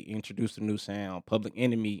NWA introduced a new sound. Public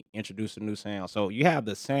Enemy introduced a new sound. So you have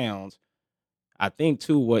the sounds. I think,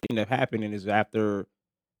 too, what ended up happening is after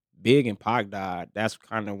Big and Pac died, that's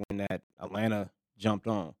kind of when that Atlanta jumped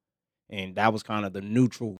on. and that was kind of the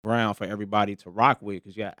neutral ground for everybody to rock with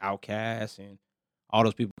because you got Outkast and all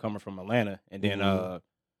those people coming from Atlanta. And then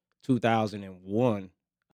 2001,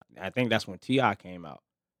 I think that's when T.I. came out.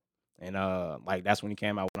 And like that's when he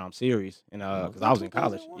came out with I'm Serious. And because I was in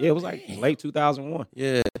college. Yeah, it was like late 2001.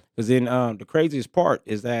 Yeah. Because then the craziest part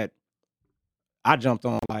is that I jumped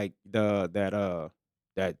on like that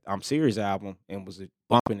I'm Serious album and was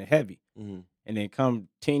bumping it heavy. Mhm. And then come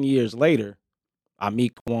 10 years later, I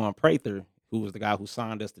meet Quan Prather, who was the guy who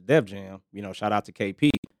signed us to Def Jam. You know, shout out to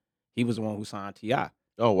KP. He was the one who signed T.I.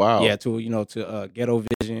 Oh wow. Yeah, to Ghetto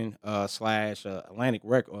Vision slash Atlantic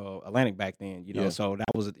back then. You know, Yeah. so that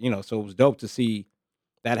was so it was dope to see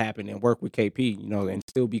that happen and work with KP. You know, and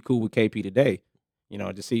still be cool with KP today. You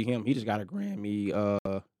know, to see him, he just got a Grammy.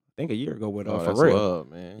 I think a year ago with Oh, For that's Real. love,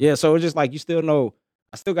 man. Yeah, so it's just like you still know.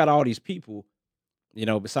 I still got all these people. You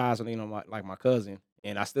know, besides my cousin,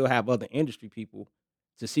 and I still have other industry people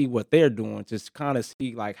to see what they're doing, to kind of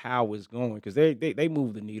see like how it's going because they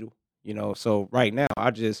move the needle. You know, so right now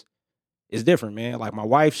it's different, man. Like my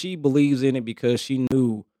wife, she believes in it because she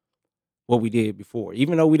knew what we did before.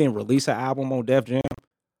 Even though we didn't release an album on Def Jam,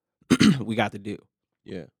 we got the deal.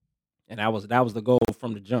 Yeah. And that was the goal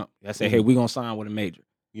from the jump. I said, hey, we're gonna sign with a major.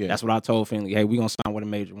 Yeah. That's what I told Finley. Hey, we're gonna sign with a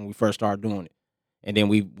major when we first started doing it. And then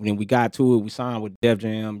when we got to it, we signed with Def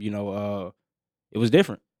Jam, it was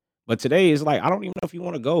different. But today it's like I don't even know if you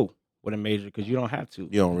want to go with a major because you don't have to.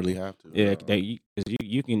 You don't really have to. Yeah, no.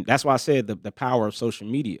 you can. That's why I said the power of social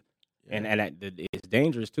media, and it's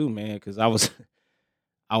dangerous too, man. Because I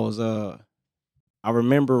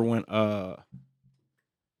remember when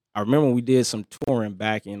we did some touring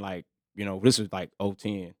back in like this was like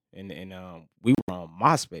 2010, and we were on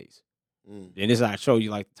MySpace. Mm. And this is how I show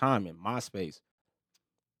you like the time in MySpace.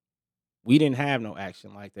 We didn't have no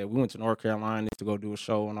action like that. We went to North Carolina to go do a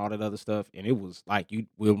show and all that other stuff, and it was like we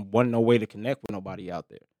wasn't no way to connect with nobody out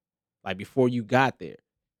there. Like before you got there,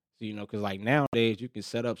 so because like nowadays you can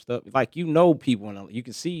set up stuff like people and you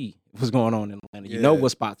can see what's going on in Atlanta. You know Yeah.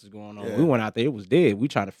 what spots is going on. Yeah. We went out there, it was dead. We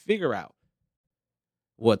trying to figure out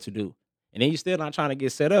what to do, and then you're still not trying to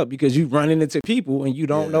get set up because you running into people and you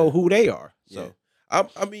don't know who they are. So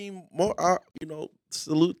I mean, more,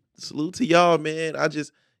 salute to y'all, man. I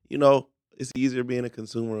just, it's easier being a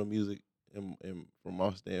consumer of music, and from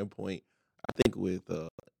our standpoint, I think with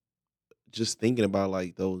just thinking about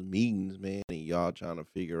like those meetings, man, and y'all trying to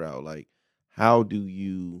figure out like how do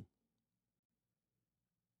you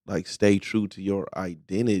like stay true to your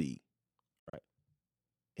identity Right.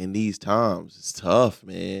 in these times. It's tough,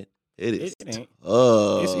 man. It ain't.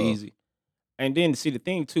 tough. It's easy. And then see the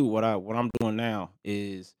thing too, what I'm doing now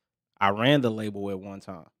is I ran the label at one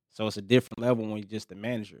time. So it's a different level when you're just the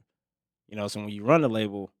manager. So when you run the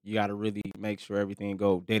label, you got to really make sure everything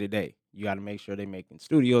go day to day. You got to make sure they making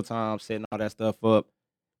studio time, setting all that stuff up,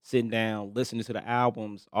 sitting down, listening to the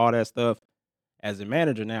albums, all that stuff. As a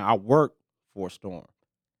manager now, I work for Storm.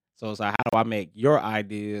 So it's like, how do I make your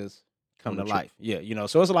ideas come to life? Yeah,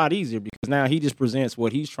 so it's a lot easier because now he just presents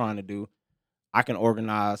what he's trying to do. I can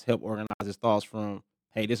help organize his thoughts from,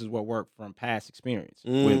 hey, this is what worked from past experience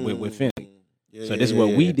with Finley. So this is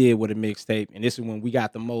what we did with a mixtape, and this is when we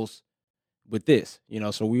got the most with this.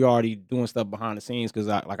 So we already doing stuff behind the scenes because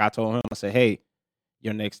I told him, I said, hey,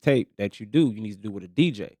 your next tape that you need to do with a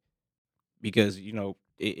DJ because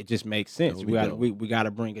it just makes sense. We got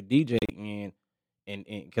to bring a DJ in, and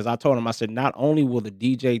because I told him, I said, not only will the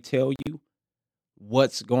DJ tell you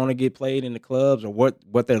what's going to get played in the clubs or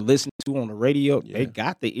what they're listening to on the radio, they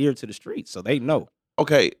got the ear to the streets, so they know.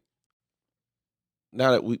 Okay.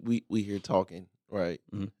 Now that we here talking, right?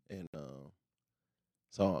 Mm-hmm. And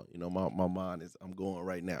so my mind is I'm going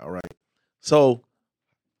right now, right? So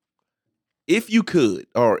if you could,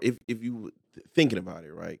 or if you were thinking about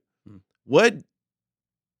it, right? Mm-hmm. What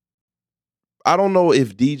I don't know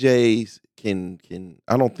if DJs can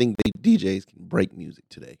I don't think DJs can break music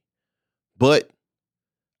today. But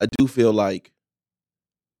I do feel like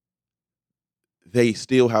they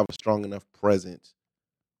still have a strong enough presence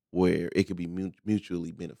where it could be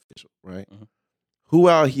mutually beneficial, right? Mhm. Who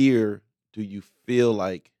out here do you feel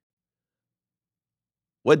like,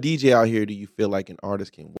 what DJ out here do you feel like an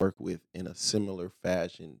artist can work with in a similar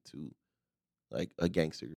fashion to like a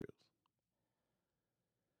Gangsta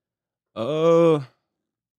Grillz?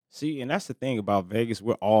 See, and that's the thing about Vegas,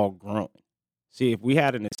 we're all grown. See, if we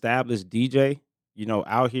had an established DJ,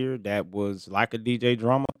 out here that was like a DJ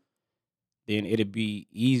drama, then it'd be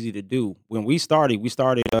easy to do. When we started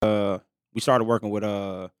working with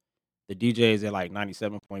the DJs at like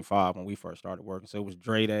 97.5 when we first started working. So it was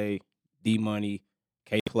Dre Day, D Money,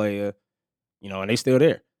 K Player, and they still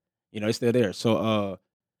there. They still there. So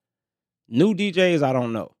New DJs, I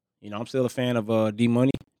don't know. I'm still a fan of D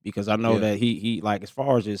Money because I know Yeah. that he like as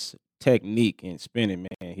far as his technique and spinning,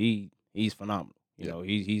 man, he's phenomenal. Yeah.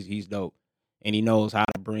 He's dope, and he knows how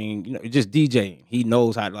to bring just DJing. He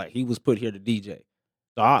knows how to, like, he was put here to DJ.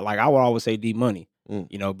 So I would always say D Money,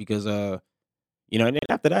 because and then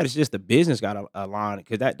after that it's just the business got to align,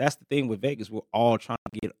 because that's the thing with Vegas. We're all trying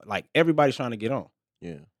to get, like, everybody's trying to get on.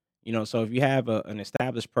 Yeah. So if you have an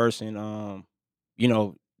established person, you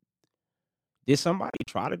know, did somebody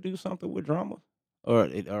try to do something with drama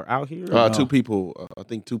or out here? Or Two no? people. I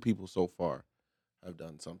think 2 people so far have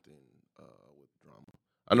done something with drama.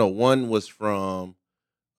 I know one was from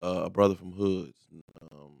a brother from Hoods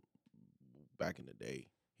back in the day.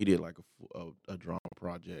 He did like a drama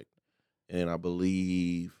project, and I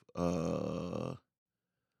believe what's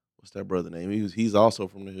that brother name? He's also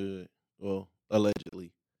from the Hood. Well,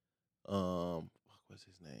 allegedly. What's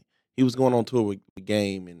his name? He was going on tour with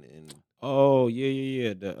Game and Oh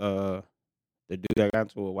yeah. The dude that got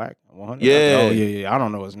into a whack 100. Yeah. Oh yeah. I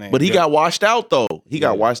don't know his name. But he Yeah. got washed out though. He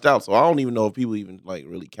got Yeah. washed out, so I don't even know if people even like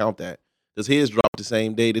really count that, because his dropped the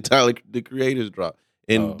same day that Tyler the Creators dropped,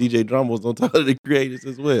 and Oh. DJ Drama was on Tyler the Creators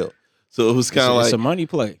as well. So it was It's kind of it's a like, money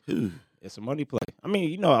play. It's a money play. I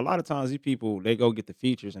mean, a lot of times these people, they go get the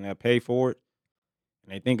features and they pay for it,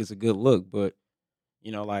 and they think it's a good look, but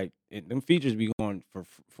like, them features be going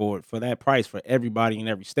for that price for everybody in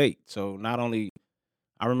every state. So not only,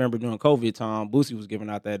 I remember during COVID time, Boosie was giving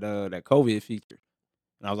out that COVID feature,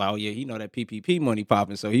 and I was like, oh yeah, he know that PPP money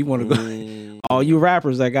popping, so he want to go. All you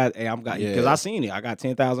rappers that got, hey, because I seen it. I got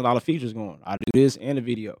 $10,000 features going. I do this and a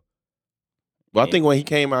video. Well, I think when he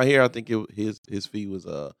came out here, I think his fee was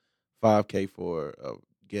 $5K for a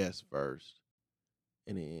guest verse,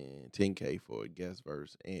 and then $10K for a guest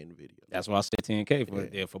verse and video. That's why I said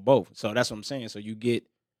 $10K for both. So that's what I'm saying. So you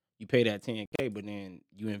pay that $10K, but then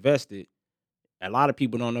you invest it. A lot of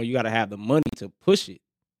people don't know you got to have the money to push it.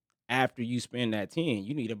 After you spend that 10,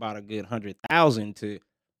 you need about a good 100,000 to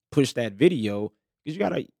push that video, because you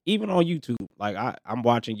gotta, even on YouTube. Like, I'm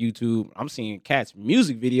watching YouTube, I'm seeing cats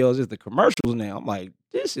music videos as the commercials now. I'm like,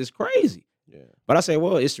 this is crazy. Yeah. But I say,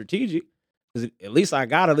 well, it's strategic, because at least I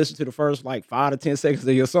gotta listen to the first like 5 to 10 seconds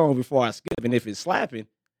of your song before I skip. And if it's slapping,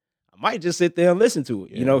 I might just sit there and listen to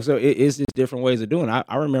it. Yeah. So it's just different ways of doing it.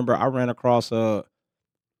 I remember I ran across Lotto.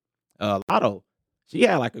 She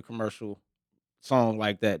had like a commercial song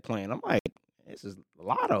like that playing. I'm like, this is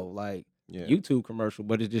Lotto, like, YouTube commercial,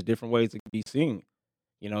 but it's just different ways to be seen.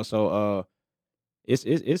 So it's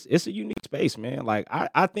a unique space, man. Like,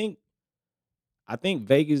 I think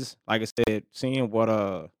Vegas, like I said, seeing what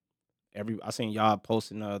I seen y'all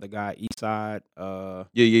posting the guy Eastside.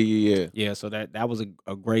 Yeah. So that was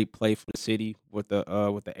a great play for the city with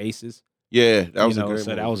the Aces. Yeah, that was a great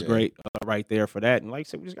so move, that was yeah. great right there for that. And like I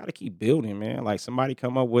said, we just got to keep building, man. Like, somebody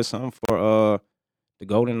come up with something for the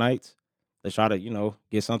Golden Knights. Let's try to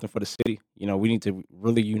get something for the city. We need to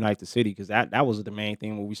really unite the city, because that was the main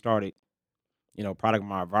thing when we started. Product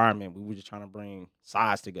My Environment. We were just trying to bring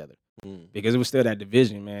sides together, because it was still that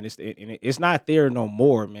division, man. It's not there no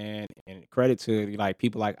more, man. And credit to like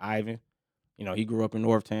people like Ivan. He grew up in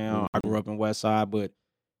Northtown. I grew up in West Side, but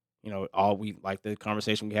all we like the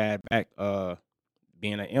conversation we had back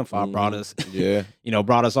being an MFA brought us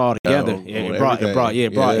brought us all together.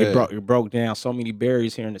 It broke down so many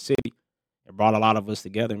barriers here in the city. It brought a lot of us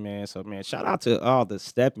together, man. So, man, shout out to all the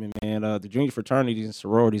stepping, man, the junior fraternities and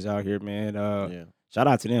sororities out here, man. Shout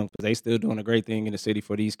out to them, because they still doing a great thing in the city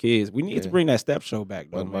for these kids. We need to bring that step show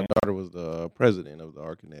back, though, man. My daughter was the president of the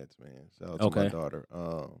Arcanets, man. Shout out to my daughter.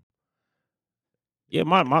 Yeah,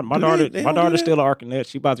 my daughter's still an Arcanet.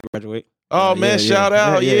 She about to graduate. Oh, man, shout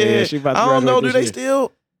out. Yeah. She about to I don't know. Do they year.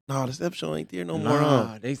 still? No, the step show ain't there no more.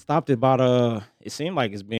 Nah, they stopped it about, it seemed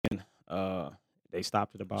like it's been, they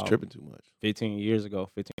stopped it about it's tripping too much. 20 years ago.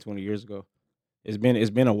 It's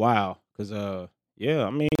been a while, because, I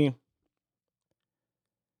mean,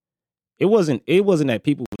 it wasn't that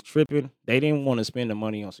people was tripping. They didn't want to spend the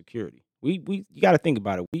money on security. You got to think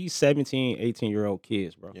about it. We 17, 18-year-old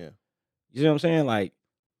kids, bro. Yeah. You see what I'm saying? Like,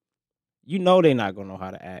 they're not gonna know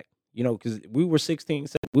how to act. Because we were 16,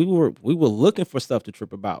 we were looking for stuff to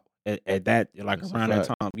trip about at that, like, That's around that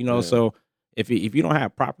time. So if you don't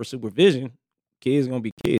have proper supervision, kids gonna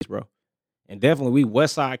be kids, bro. And definitely we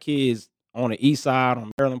West Side kids on the East Side, on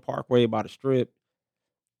Maryland Parkway, by the Strip.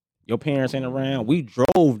 Your parents ain't around. We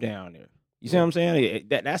drove down there. You see what I'm saying?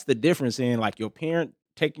 That's the difference in, like, your parent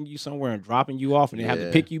taking you somewhere and dropping you off, and they have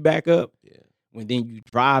to pick you back up. Yeah. When then you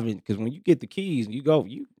driving, because when you get the keys and you go,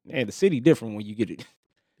 man, the city different when you get it.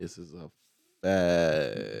 This is a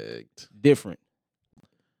fact. Different.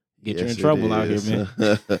 Get you in Yes, it trouble out here, is. man.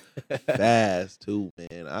 Fast too,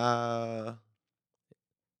 man.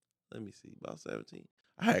 Let me see, about 17.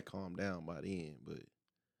 I had calmed down by then, but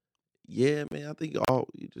yeah, man, I think all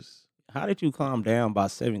you just How did you calm down by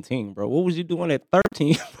 17, bro? What was you doing at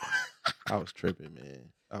 13? I was tripping, man.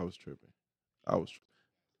 I was tripping. I was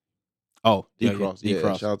Oh, D yeah, yeah, Cross, D yeah.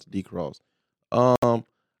 Cross. Shout out to D Cross. Um,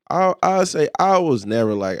 I say I was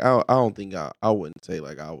never like I don't think I wouldn't say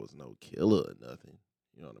like I was no killer or nothing.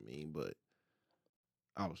 You know what I mean? But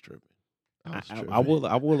I was tripping. I was I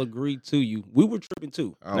tripping. will agree to you. We were tripping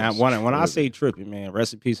too. I Now was when I say tripping. tripping, man,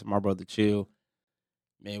 rest in peace to my brother Chill.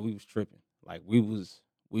 Man, we was tripping. Like we was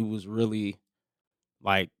really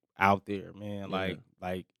like out there, man. Yeah.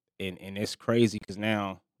 Like and it's crazy because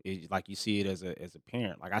now it, like you see it as a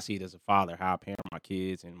parent. Like I see it as a father, how I parent my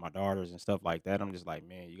kids and my daughters and stuff like that. I'm just like,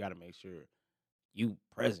 man, you got to make sure you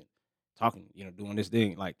present, talking, doing this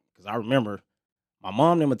thing. Like, because I remember my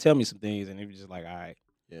mom them would tell me some things, and it was just like, all right.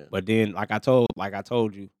 Yeah. But then, like I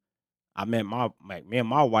told you, I met me and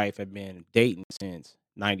my wife had been dating since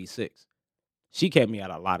 '96. She kept me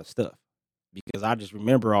out of a lot of stuff because I just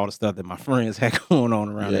remember all the stuff that my friends had going on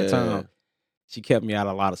around that Yeah. time. She kept me out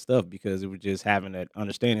of a lot of stuff because it was just having that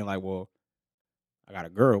understanding, like, well, I got a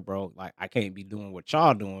girl, bro. Like, I can't be doing what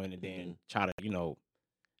y'all doing and Mhm. then try to,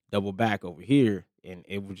 double back over here. And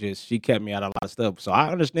it was just she kept me out of a lot of stuff. So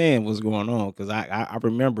I understand what's going on because I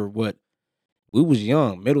remember what we was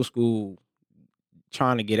young, middle school,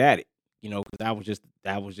 trying to get at it, because that was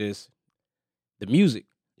just the music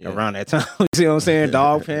Yeah. around that time. You see what I'm saying?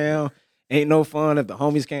 Dog Pound, ain't no fun if the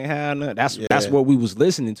homies can't have none. That's Yeah. what we was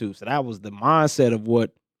listening to. So that was the mindset of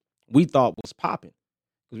what we thought was popping.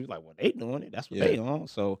 Because we was like, well, they doing it. That's what Yeah. they on.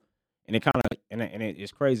 So, and it kind of and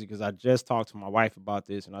it's crazy because I just talked to my wife about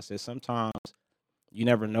this, and I said sometimes you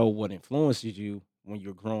never know what influences you when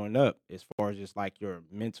you're growing up, as far as just like your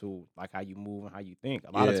mental, like how you move and how you think.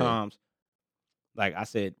 A lot of Yeah. times, like I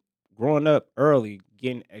said, growing up early,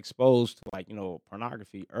 getting exposed to like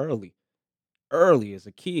pornography early as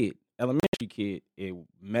a kid, elementary kid, it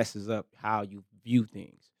messes up how you view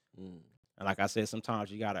things. Mm. And like I said, sometimes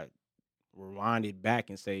you gotta rewind it back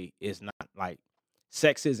and say it's not like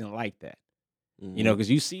sex isn't like that. Mhm. Because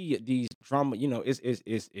you see these drama,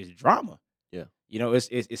 it's drama. Yeah.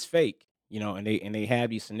 It's fake. And they have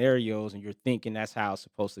these scenarios, and you're thinking that's how it's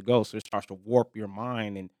supposed to go. So it starts to warp your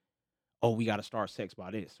mind, and oh, we got to start sex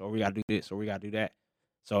by this, or we got to do this, or we got to do that.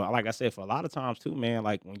 So, like I said, for a lot of times too, man,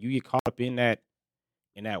 like when you get caught up in that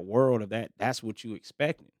world of that, that's what you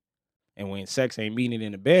expecting. And when sex ain't meeting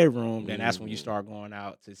in the bedroom, then that's when you Mhm. start going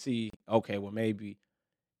out to see, okay, well maybe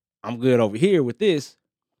I'm good over here with this.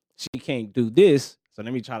 She can't do this, so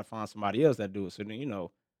let me try to find somebody else that do it. So then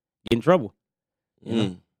get in trouble. You know,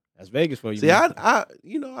 Mm. that's Vegas for you, See, man. I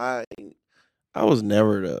was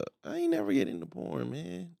never I ain't never get into porn,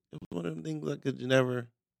 man. It was one of them things I could never.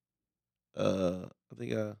 I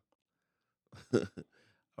think I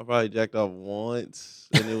probably jacked off once,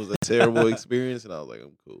 and it was a terrible experience, and I was like,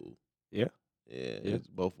 I'm cool. Yeah, Yeah, yeah, it's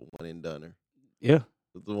both a one and doneer. yeah.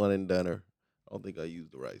 It's the one and doneer. I don't think I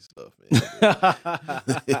used the right stuff, man.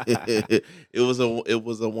 But it was a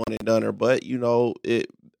one and doneer. But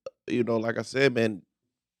like I said, man,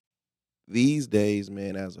 these days,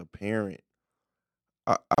 man, as a parent,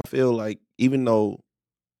 I feel like even though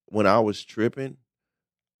when I was tripping,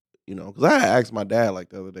 because I had asked my dad like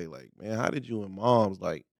the other day, like, man, how did you and moms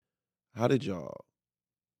like, how did y'all,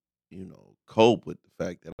 cope with the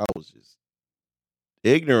fact that I was just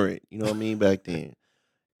ignorant, you know what I mean, back then.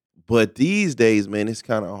 But these days, man, it's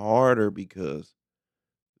kind of harder because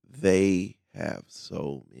they have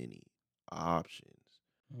so many options.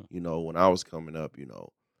 Mm. When I was coming up,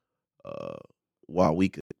 uh, while we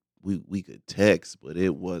could text, but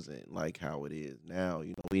it wasn't like how it is now.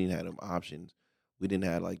 We didn't have them options. We didn't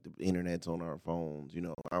have like the internets on our phones.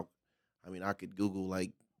 I mean, I could Google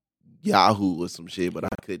like Yahoo or some shit, but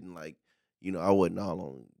I couldn't like, I wasn't all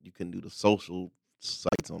on. You couldn't do the social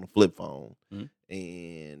sites on the flip phone, Mhm.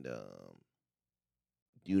 and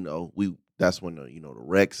we that's when the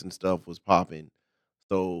Rex and stuff was popping.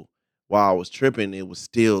 So while I was tripping, it was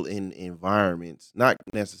still in environments, not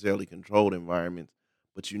necessarily controlled environments,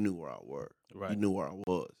 but you knew where I were. You Right, knew where I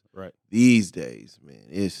was. right. These days, man,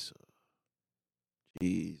 jeez,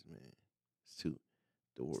 man, it's too.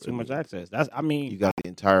 It's I too much mean, access. I mean, you got the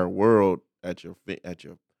entire world at your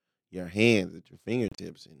hands, at your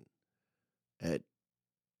fingertips, and at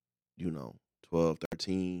 12,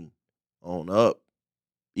 13 on up,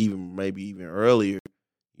 even maybe even earlier.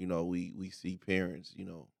 We see parents.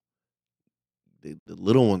 The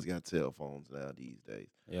little ones got cell phones now these days.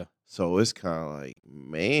 yeah, So it's kind of like,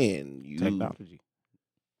 man, technology.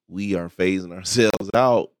 we are phasing ourselves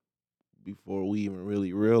out before we even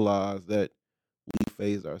really realize that we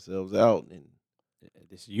phased ourselves out. And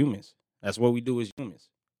It's humans. That's what we do as humans.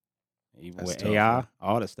 Even That's with tough, AI, man.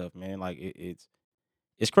 all that stuff, man. Like it's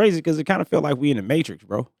crazy because it kind of feel like we in the Matrix,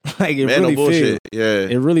 bro. Like it man, no really bullshit. it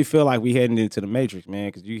Yeah. really feel like we heading into the Matrix, man.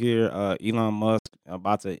 Because you hear Elon Musk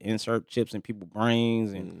about to insert chips in people's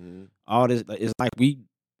brains and Mhm. all this. It's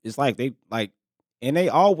like they like, and they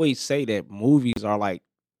always say that movies are like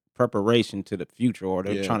preparation to the future, or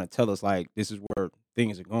they're Yeah. trying to tell us like this is where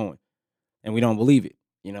things are going, and we don't believe it,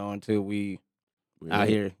 until we out Yeah.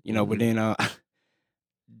 here, But Mhm. then,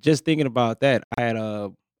 just thinking about that,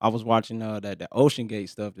 I was watching the Ocean Gate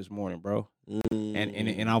stuff this morning, bro,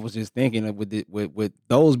 and I was just thinking of with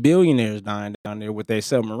those billionaires dying down there with their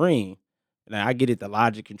submarine. Now I get it, the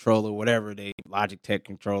Logic controller, whatever they Logic Tech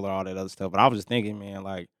controller, all that other stuff. But I was just thinking, man,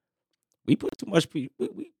 like we put too much we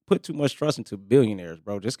put too much trust into billionaires,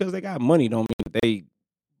 bro. Just because they got money don't mean they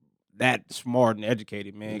that smart and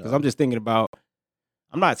educated, man. Because I'm No. just thinking about.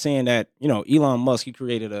 I'm not saying that Elon Musk he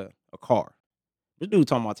created a car. This dude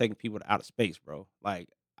talking about taking people to outer space, bro. Like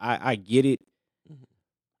I get it. Mhm.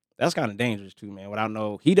 That's kind of dangerous too, man. Without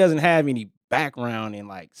know he doesn't have any background in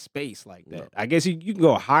like space like that. No. I guess you can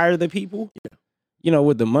go hire the people,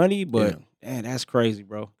 with the money, but man, that's crazy,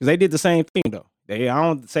 bro. Because they did the same thing though. I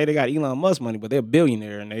don't say they got Elon Musk money, but they're a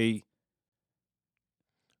billionaire and they.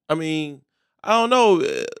 I mean, I don't know.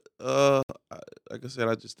 Like I said,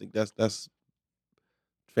 I just think that's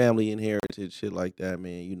family inherited shit like that,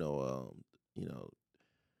 man. You know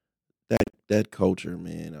that culture,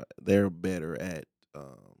 man. They're better at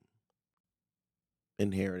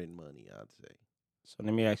inheriting money, I'd say. So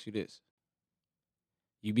let me ask you this: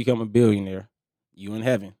 you become a billionaire, you in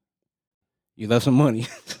heaven, you left some money.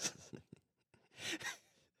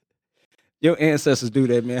 Your ancestors do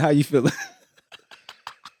that, man. How you feeling?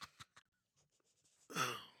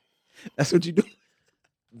 That's what you do.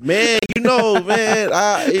 Man, man,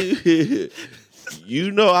 I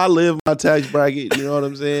live my tax bracket. You know what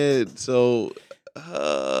I'm saying? So,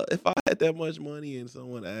 if I had that much money and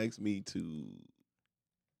someone asked me to,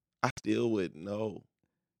 I still wouldn't know.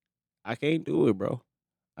 I can't do it, bro.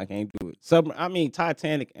 I can't do it. I mean,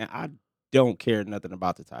 Titanic, and I don't care nothing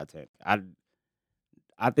about the Titanic.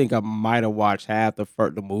 I think I might have watched half the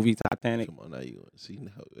movie Titanic. Come on, now you want to see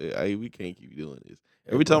now? We can't keep doing this.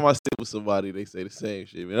 Yeah, Every bro. time I sit with somebody, they say the same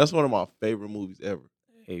shit, man. That's one of my favorite movies ever.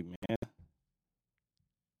 Hey, man.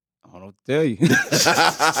 I don't know what to tell you.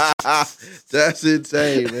 That's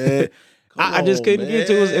insane, man. I just couldn't get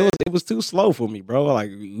to it. Man. It was too slow for me, bro.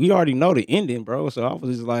 Like we already know the ending, bro. So I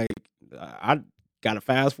was just like, I got to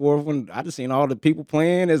fast forward when I just seen all the people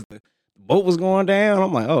playing as the boat was going down.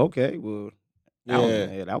 I'm like, oh, okay, well, that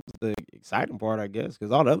was the exciting part, I guess,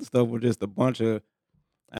 because all the other stuff was just a bunch of.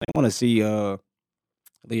 I didn't want to see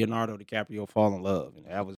Leonardo DiCaprio fall in love, and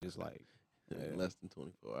that was just like in less than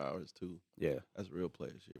 24 hours too. Yeah, that's real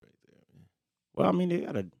player shit right there, man. Well, I mean, they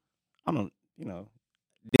gotta. I don't.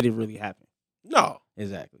 Did it really happen? No,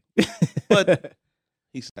 exactly. But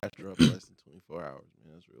he snatched her up in less than 24 hours,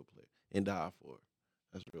 man. That's real player, and died for it.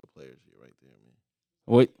 That's real player shit right there, man.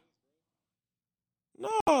 What? No,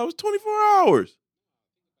 it was 24 hours.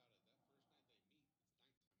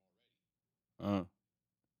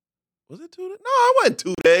 Was it 2 days? No, it wasn't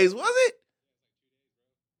 2 days, was it?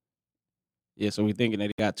 Yeah, so we thinking that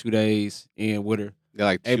he got 2 days in with her. Yeah,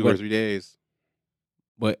 like 2 or 3 days.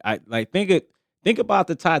 But I like think about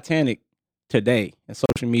the Titanic today in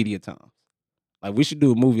social media times. Like we should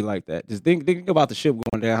do a movie like that. Just think about the ship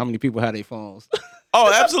going down. How many people had their phones?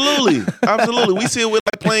 Oh, absolutely, absolutely. We see it with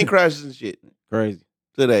like plane crashes and shit. Crazy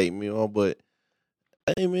today, But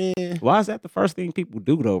hey, man, why is that the first thing people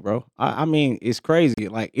do though, bro? I mean, it's crazy.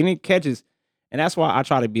 Like, and it catches, and that's why I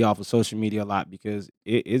try to be off of social media a lot because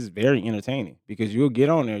it is very entertaining. Because you'll get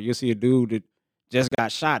on there, you'll see a dude that just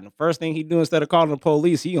got shot, and the first thing he do instead of calling the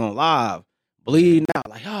police, he on live bleeding out,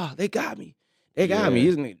 like, oh, they got me, me.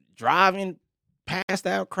 Isn't it driving? Passed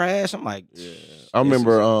out, crash. I'm like, I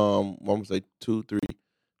remember, I'm gonna say 2, 3.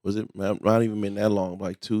 Was it not even been that long?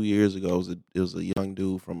 Like 2 years ago, it was a young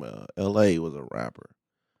dude from L.A. was a rapper.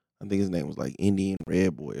 I think his name was like Indian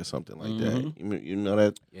Red Boy or something like that. You know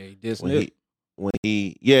that? Yeah, he dissed Nip.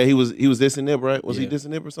 He was dissing Nip, right? Was he dissing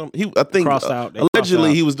Nip or something? I think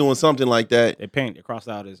allegedly he was doing something like that. They crossed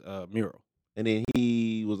out his mural, and then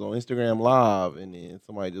he was on Instagram Live, and then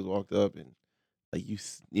somebody just walked up and like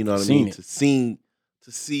you know what I mean, to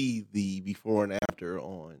see the before and after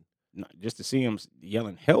on. Just to see him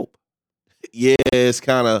yelling help. Yeah, it's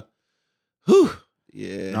kind of, whew.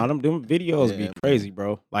 Yeah. No, them videos be crazy,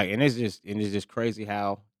 bro. Like, and it's just crazy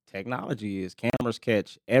how technology is. Cameras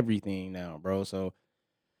catch everything now, bro. So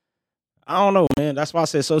I don't know, man. That's why I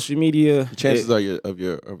said social media. The chances are of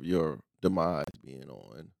your demise being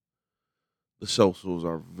on the socials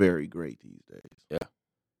are very great these days. Yeah.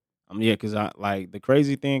 Yeah, because I like the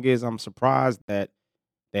crazy thing is I'm surprised that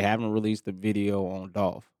they haven't released the video on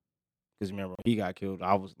Dolph. Because remember when he got killed,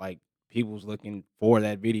 I was like, people was looking for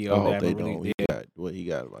that video. I They hope they haven't don't. released it. He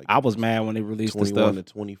got like I was mad when they released the 21 stuff.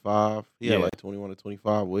 to 25. He had Yeah. like 21 to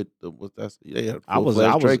 25 with that's they had I was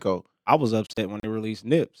full-fledged Draco. I was upset when they released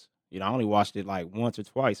Nips. You know, I only watched it like once or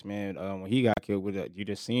twice, man. When he got killed with it, you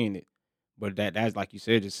just seeing it. But that's like you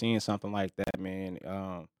said, just seeing something like that, man.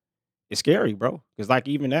 It's scary, bro. Because like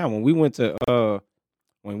even now, when we went out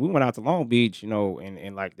to Long Beach, you know,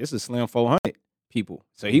 and like this is Slim 400 people.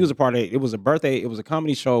 So he was a part of it. It was a birthday. It was a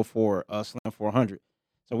comedy show for Slim 400.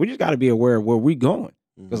 So we just got to be aware of where we going.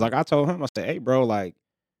 Because like I told him, I said, hey, bro, like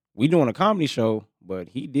we doing a comedy show, but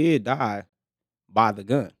he did die by the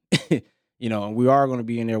gun. You know, and we are going to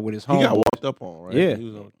be in there with his home. He got walked up on, right? Yeah. He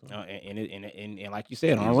was And like you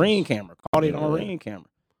said, on Ring camera. Caught it on Ring camera.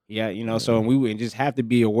 Yeah, you know, so we would just have to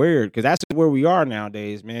be aware because that's where we are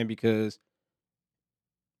nowadays, man, because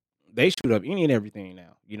they shoot up any and everything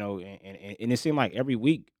now, you know, and it seemed like every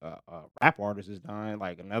week rap artist is dying.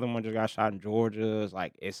 Like another one just got shot in Georgia. It's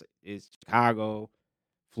like it's Chicago,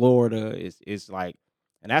 Florida. It's like,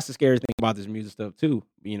 and that's the scary thing about this music stuff too,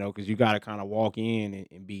 you know, because you got to kind of walk in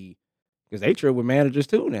and be, because they trip with managers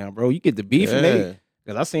too now, bro. You get the beef and they,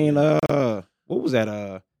 because I seen what was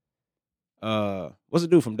that what's the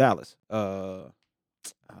dude from Dallas Mo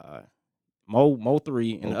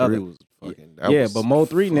 3 and Mo the other 3 was fucking but Mo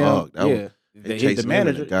 3 now they hit the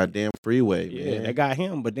manager goddamn freeway, man. They got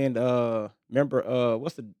him, but then remember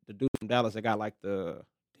what's the dude from Dallas that got like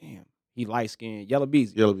he light skinned Yellow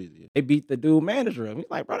Beezy. Yeah. They beat the dude manager up. He's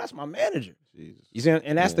like, bro, that's my manager. Jesus. You see,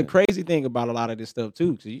 and that's the crazy thing about a lot of this stuff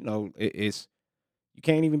too, because you know it's you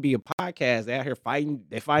can't even be a podcast. They out here fighting.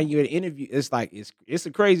 They fighting you at an interview. It's like it's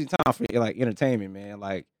a crazy time for like entertainment, man.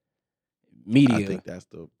 Like media. I think that's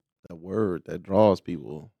the word that draws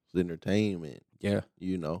people. It's entertainment. Yeah,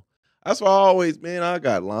 you know. That's why I always, man. I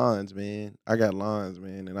got lines, man.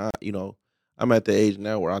 And I'm at the age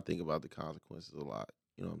now where I think about the consequences a lot.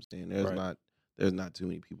 You know what I'm saying? There's not too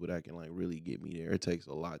many people that can like really get me there. It takes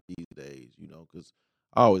a lot these days, you know, because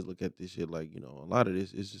I always look at this shit like, you know, a lot of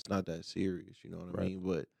this is just not that serious, you know what I mean?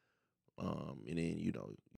 But and then you know,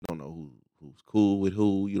 you don't know who's cool with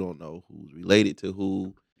who, you don't know who's related to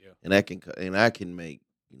who, and that can make,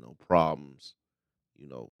 you know, problems, you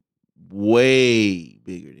know, way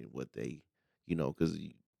bigger than what they, you know, because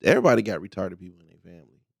everybody got retarded people in their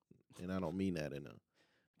family, and I don't mean that in a.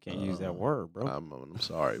 Can't use that word, bro. I'm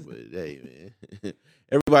sorry, but hey, man,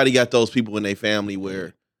 everybody got those people in their family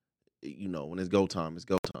where, you know, when it's go time,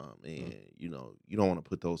 and you know you don't want to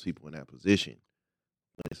put those people in that position.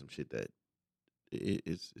 Like some shit that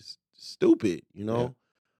it's stupid, you know. Yeah.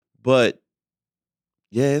 But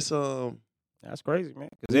yeah, it's that's crazy, man.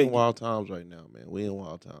 Because we in wild times right now, man.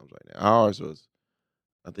 Ours was,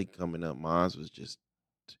 I think, coming up. Mine was just,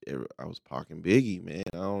 I was parking Biggie, man.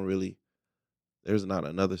 There's not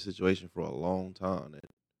another situation for a long time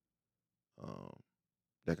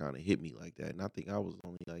that kind of hit me like that. And I think I was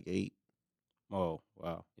only like 8. Oh,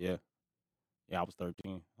 wow. Yeah. Yeah, I was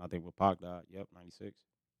 13. I think when Pac died. Yep, 96.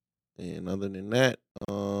 And other than that,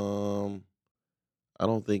 I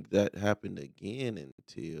don't think that happened again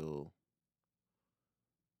until,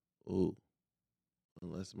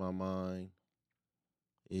 unless my mind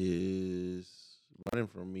is running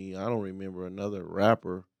from me. I don't remember another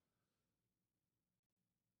rapper.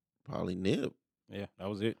 Probably Nip. Yeah, that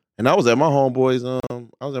was it. And I was at my homeboy's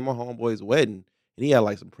wedding, and he had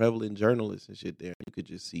like some prevalent journalists and shit there. You could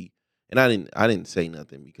just see, and I didn't say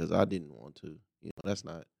nothing because I didn't want to. You know, that's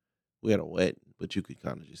not. We had a wedding, but you could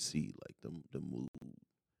kind of just see like the mood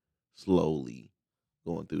slowly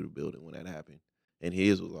going through the building when that happened. And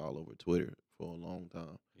his was all over Twitter for a long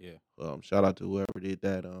time. Yeah. Shout out to whoever did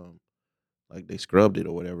that. Like they scrubbed it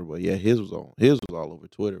or whatever. But yeah, his was all over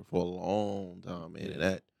Twitter for a long time, man. And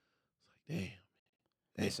that, damn.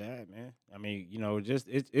 It's sad, man. I mean, you know, just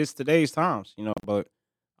it's today's times, you know, but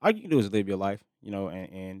all you can do is live your life, you know,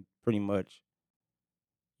 and pretty much,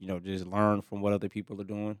 you know, just learn from what other people are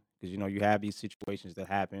doing. Because, you know, you have these situations that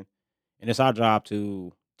happen. And it's our job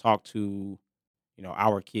to talk to, you know,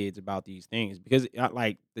 our kids about these things. Because,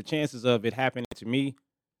 like, the chances of it happening to me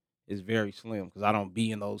is very slim. Because I don't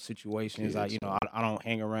be in those situations. I don't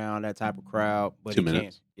hang around that type of crowd. But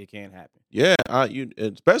it can happen. Yeah,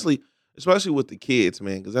 especially with the kids,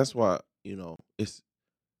 man. Because that's why, you know,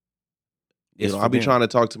 It's I be for them. trying to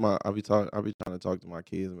talk to my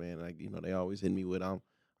kids, man. Like, they always hit me with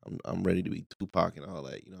I'm ready to be Tupac and all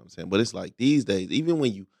that, you know what I'm saying? But it's like these days, even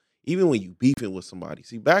when you beefing with somebody.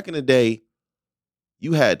 See, back in the day,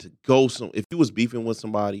 you had to go if you was beefing with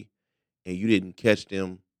somebody and you didn't catch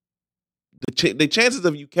them, the chances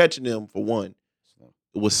of you catching them, for one, So,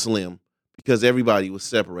 it was slim because everybody was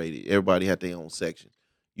separated. Everybody had their own section.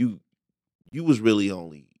 You was really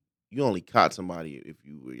only caught somebody if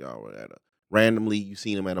y'all were randomly you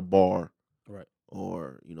seen them at a bar right.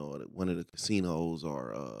 or at one of the casinos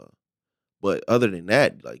or but other than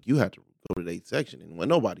that, like, you had to go to their section and when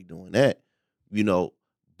nobody doing that, you know.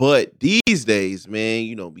 But these days,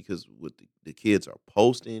 man, because what the kids are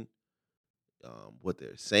posting, what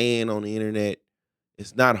they're saying on the internet,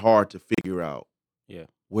 it's not hard to figure out Yeah.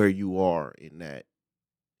 where you are in that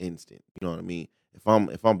instant. You know what I mean? If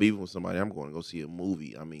I'm beefing with somebody, I'm going to go see a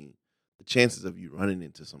movie. I mean, the chances of you running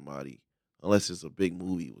into somebody, unless it's a big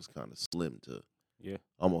movie, was kind of Yeah.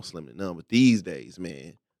 almost slim to none. But these days,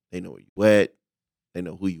 man, they know where you at, they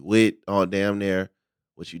know who you with, all damn there,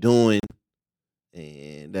 what you doing,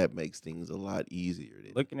 and that makes things a lot easier.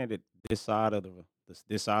 Looking at it this side of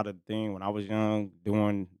this side of the thing, when I was young,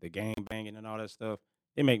 doing the game banging and all that stuff,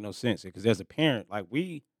 it make no sense because as a parent, like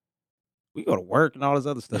we go to work and all this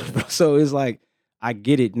other stuff, bro. So it's like I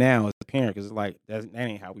get it now as a parent because it's like that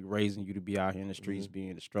ain't how we raising you to be out here in the streets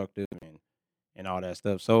being destructive and all that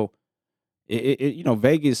stuff. So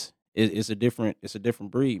Vegas is it's a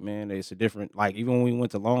different breed, man. It's a different, like, even when we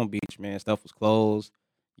went to Long Beach, man, stuff was closed.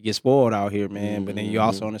 You get spoiled out here, man. But then you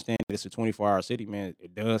also understand that it's a 24-hour city, man.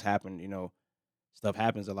 It does happen, stuff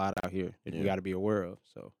happens a lot out here that we Yeah. got to be aware of.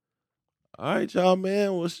 So All right, y'all,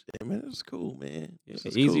 man. Well, shit, man, it was cool, man. This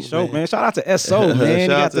is easy cool, show, man. Shout out to SO, man.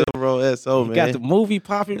 Shout out to the bro SO, he man. got the movie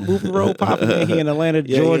road popping, man. He in Atlanta,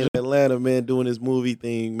 Yeah, Georgia. he in Atlanta, man, doing his movie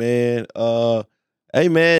thing, man. Hey,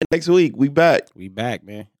 man, next week we back. We back,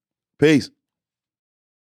 man. Peace.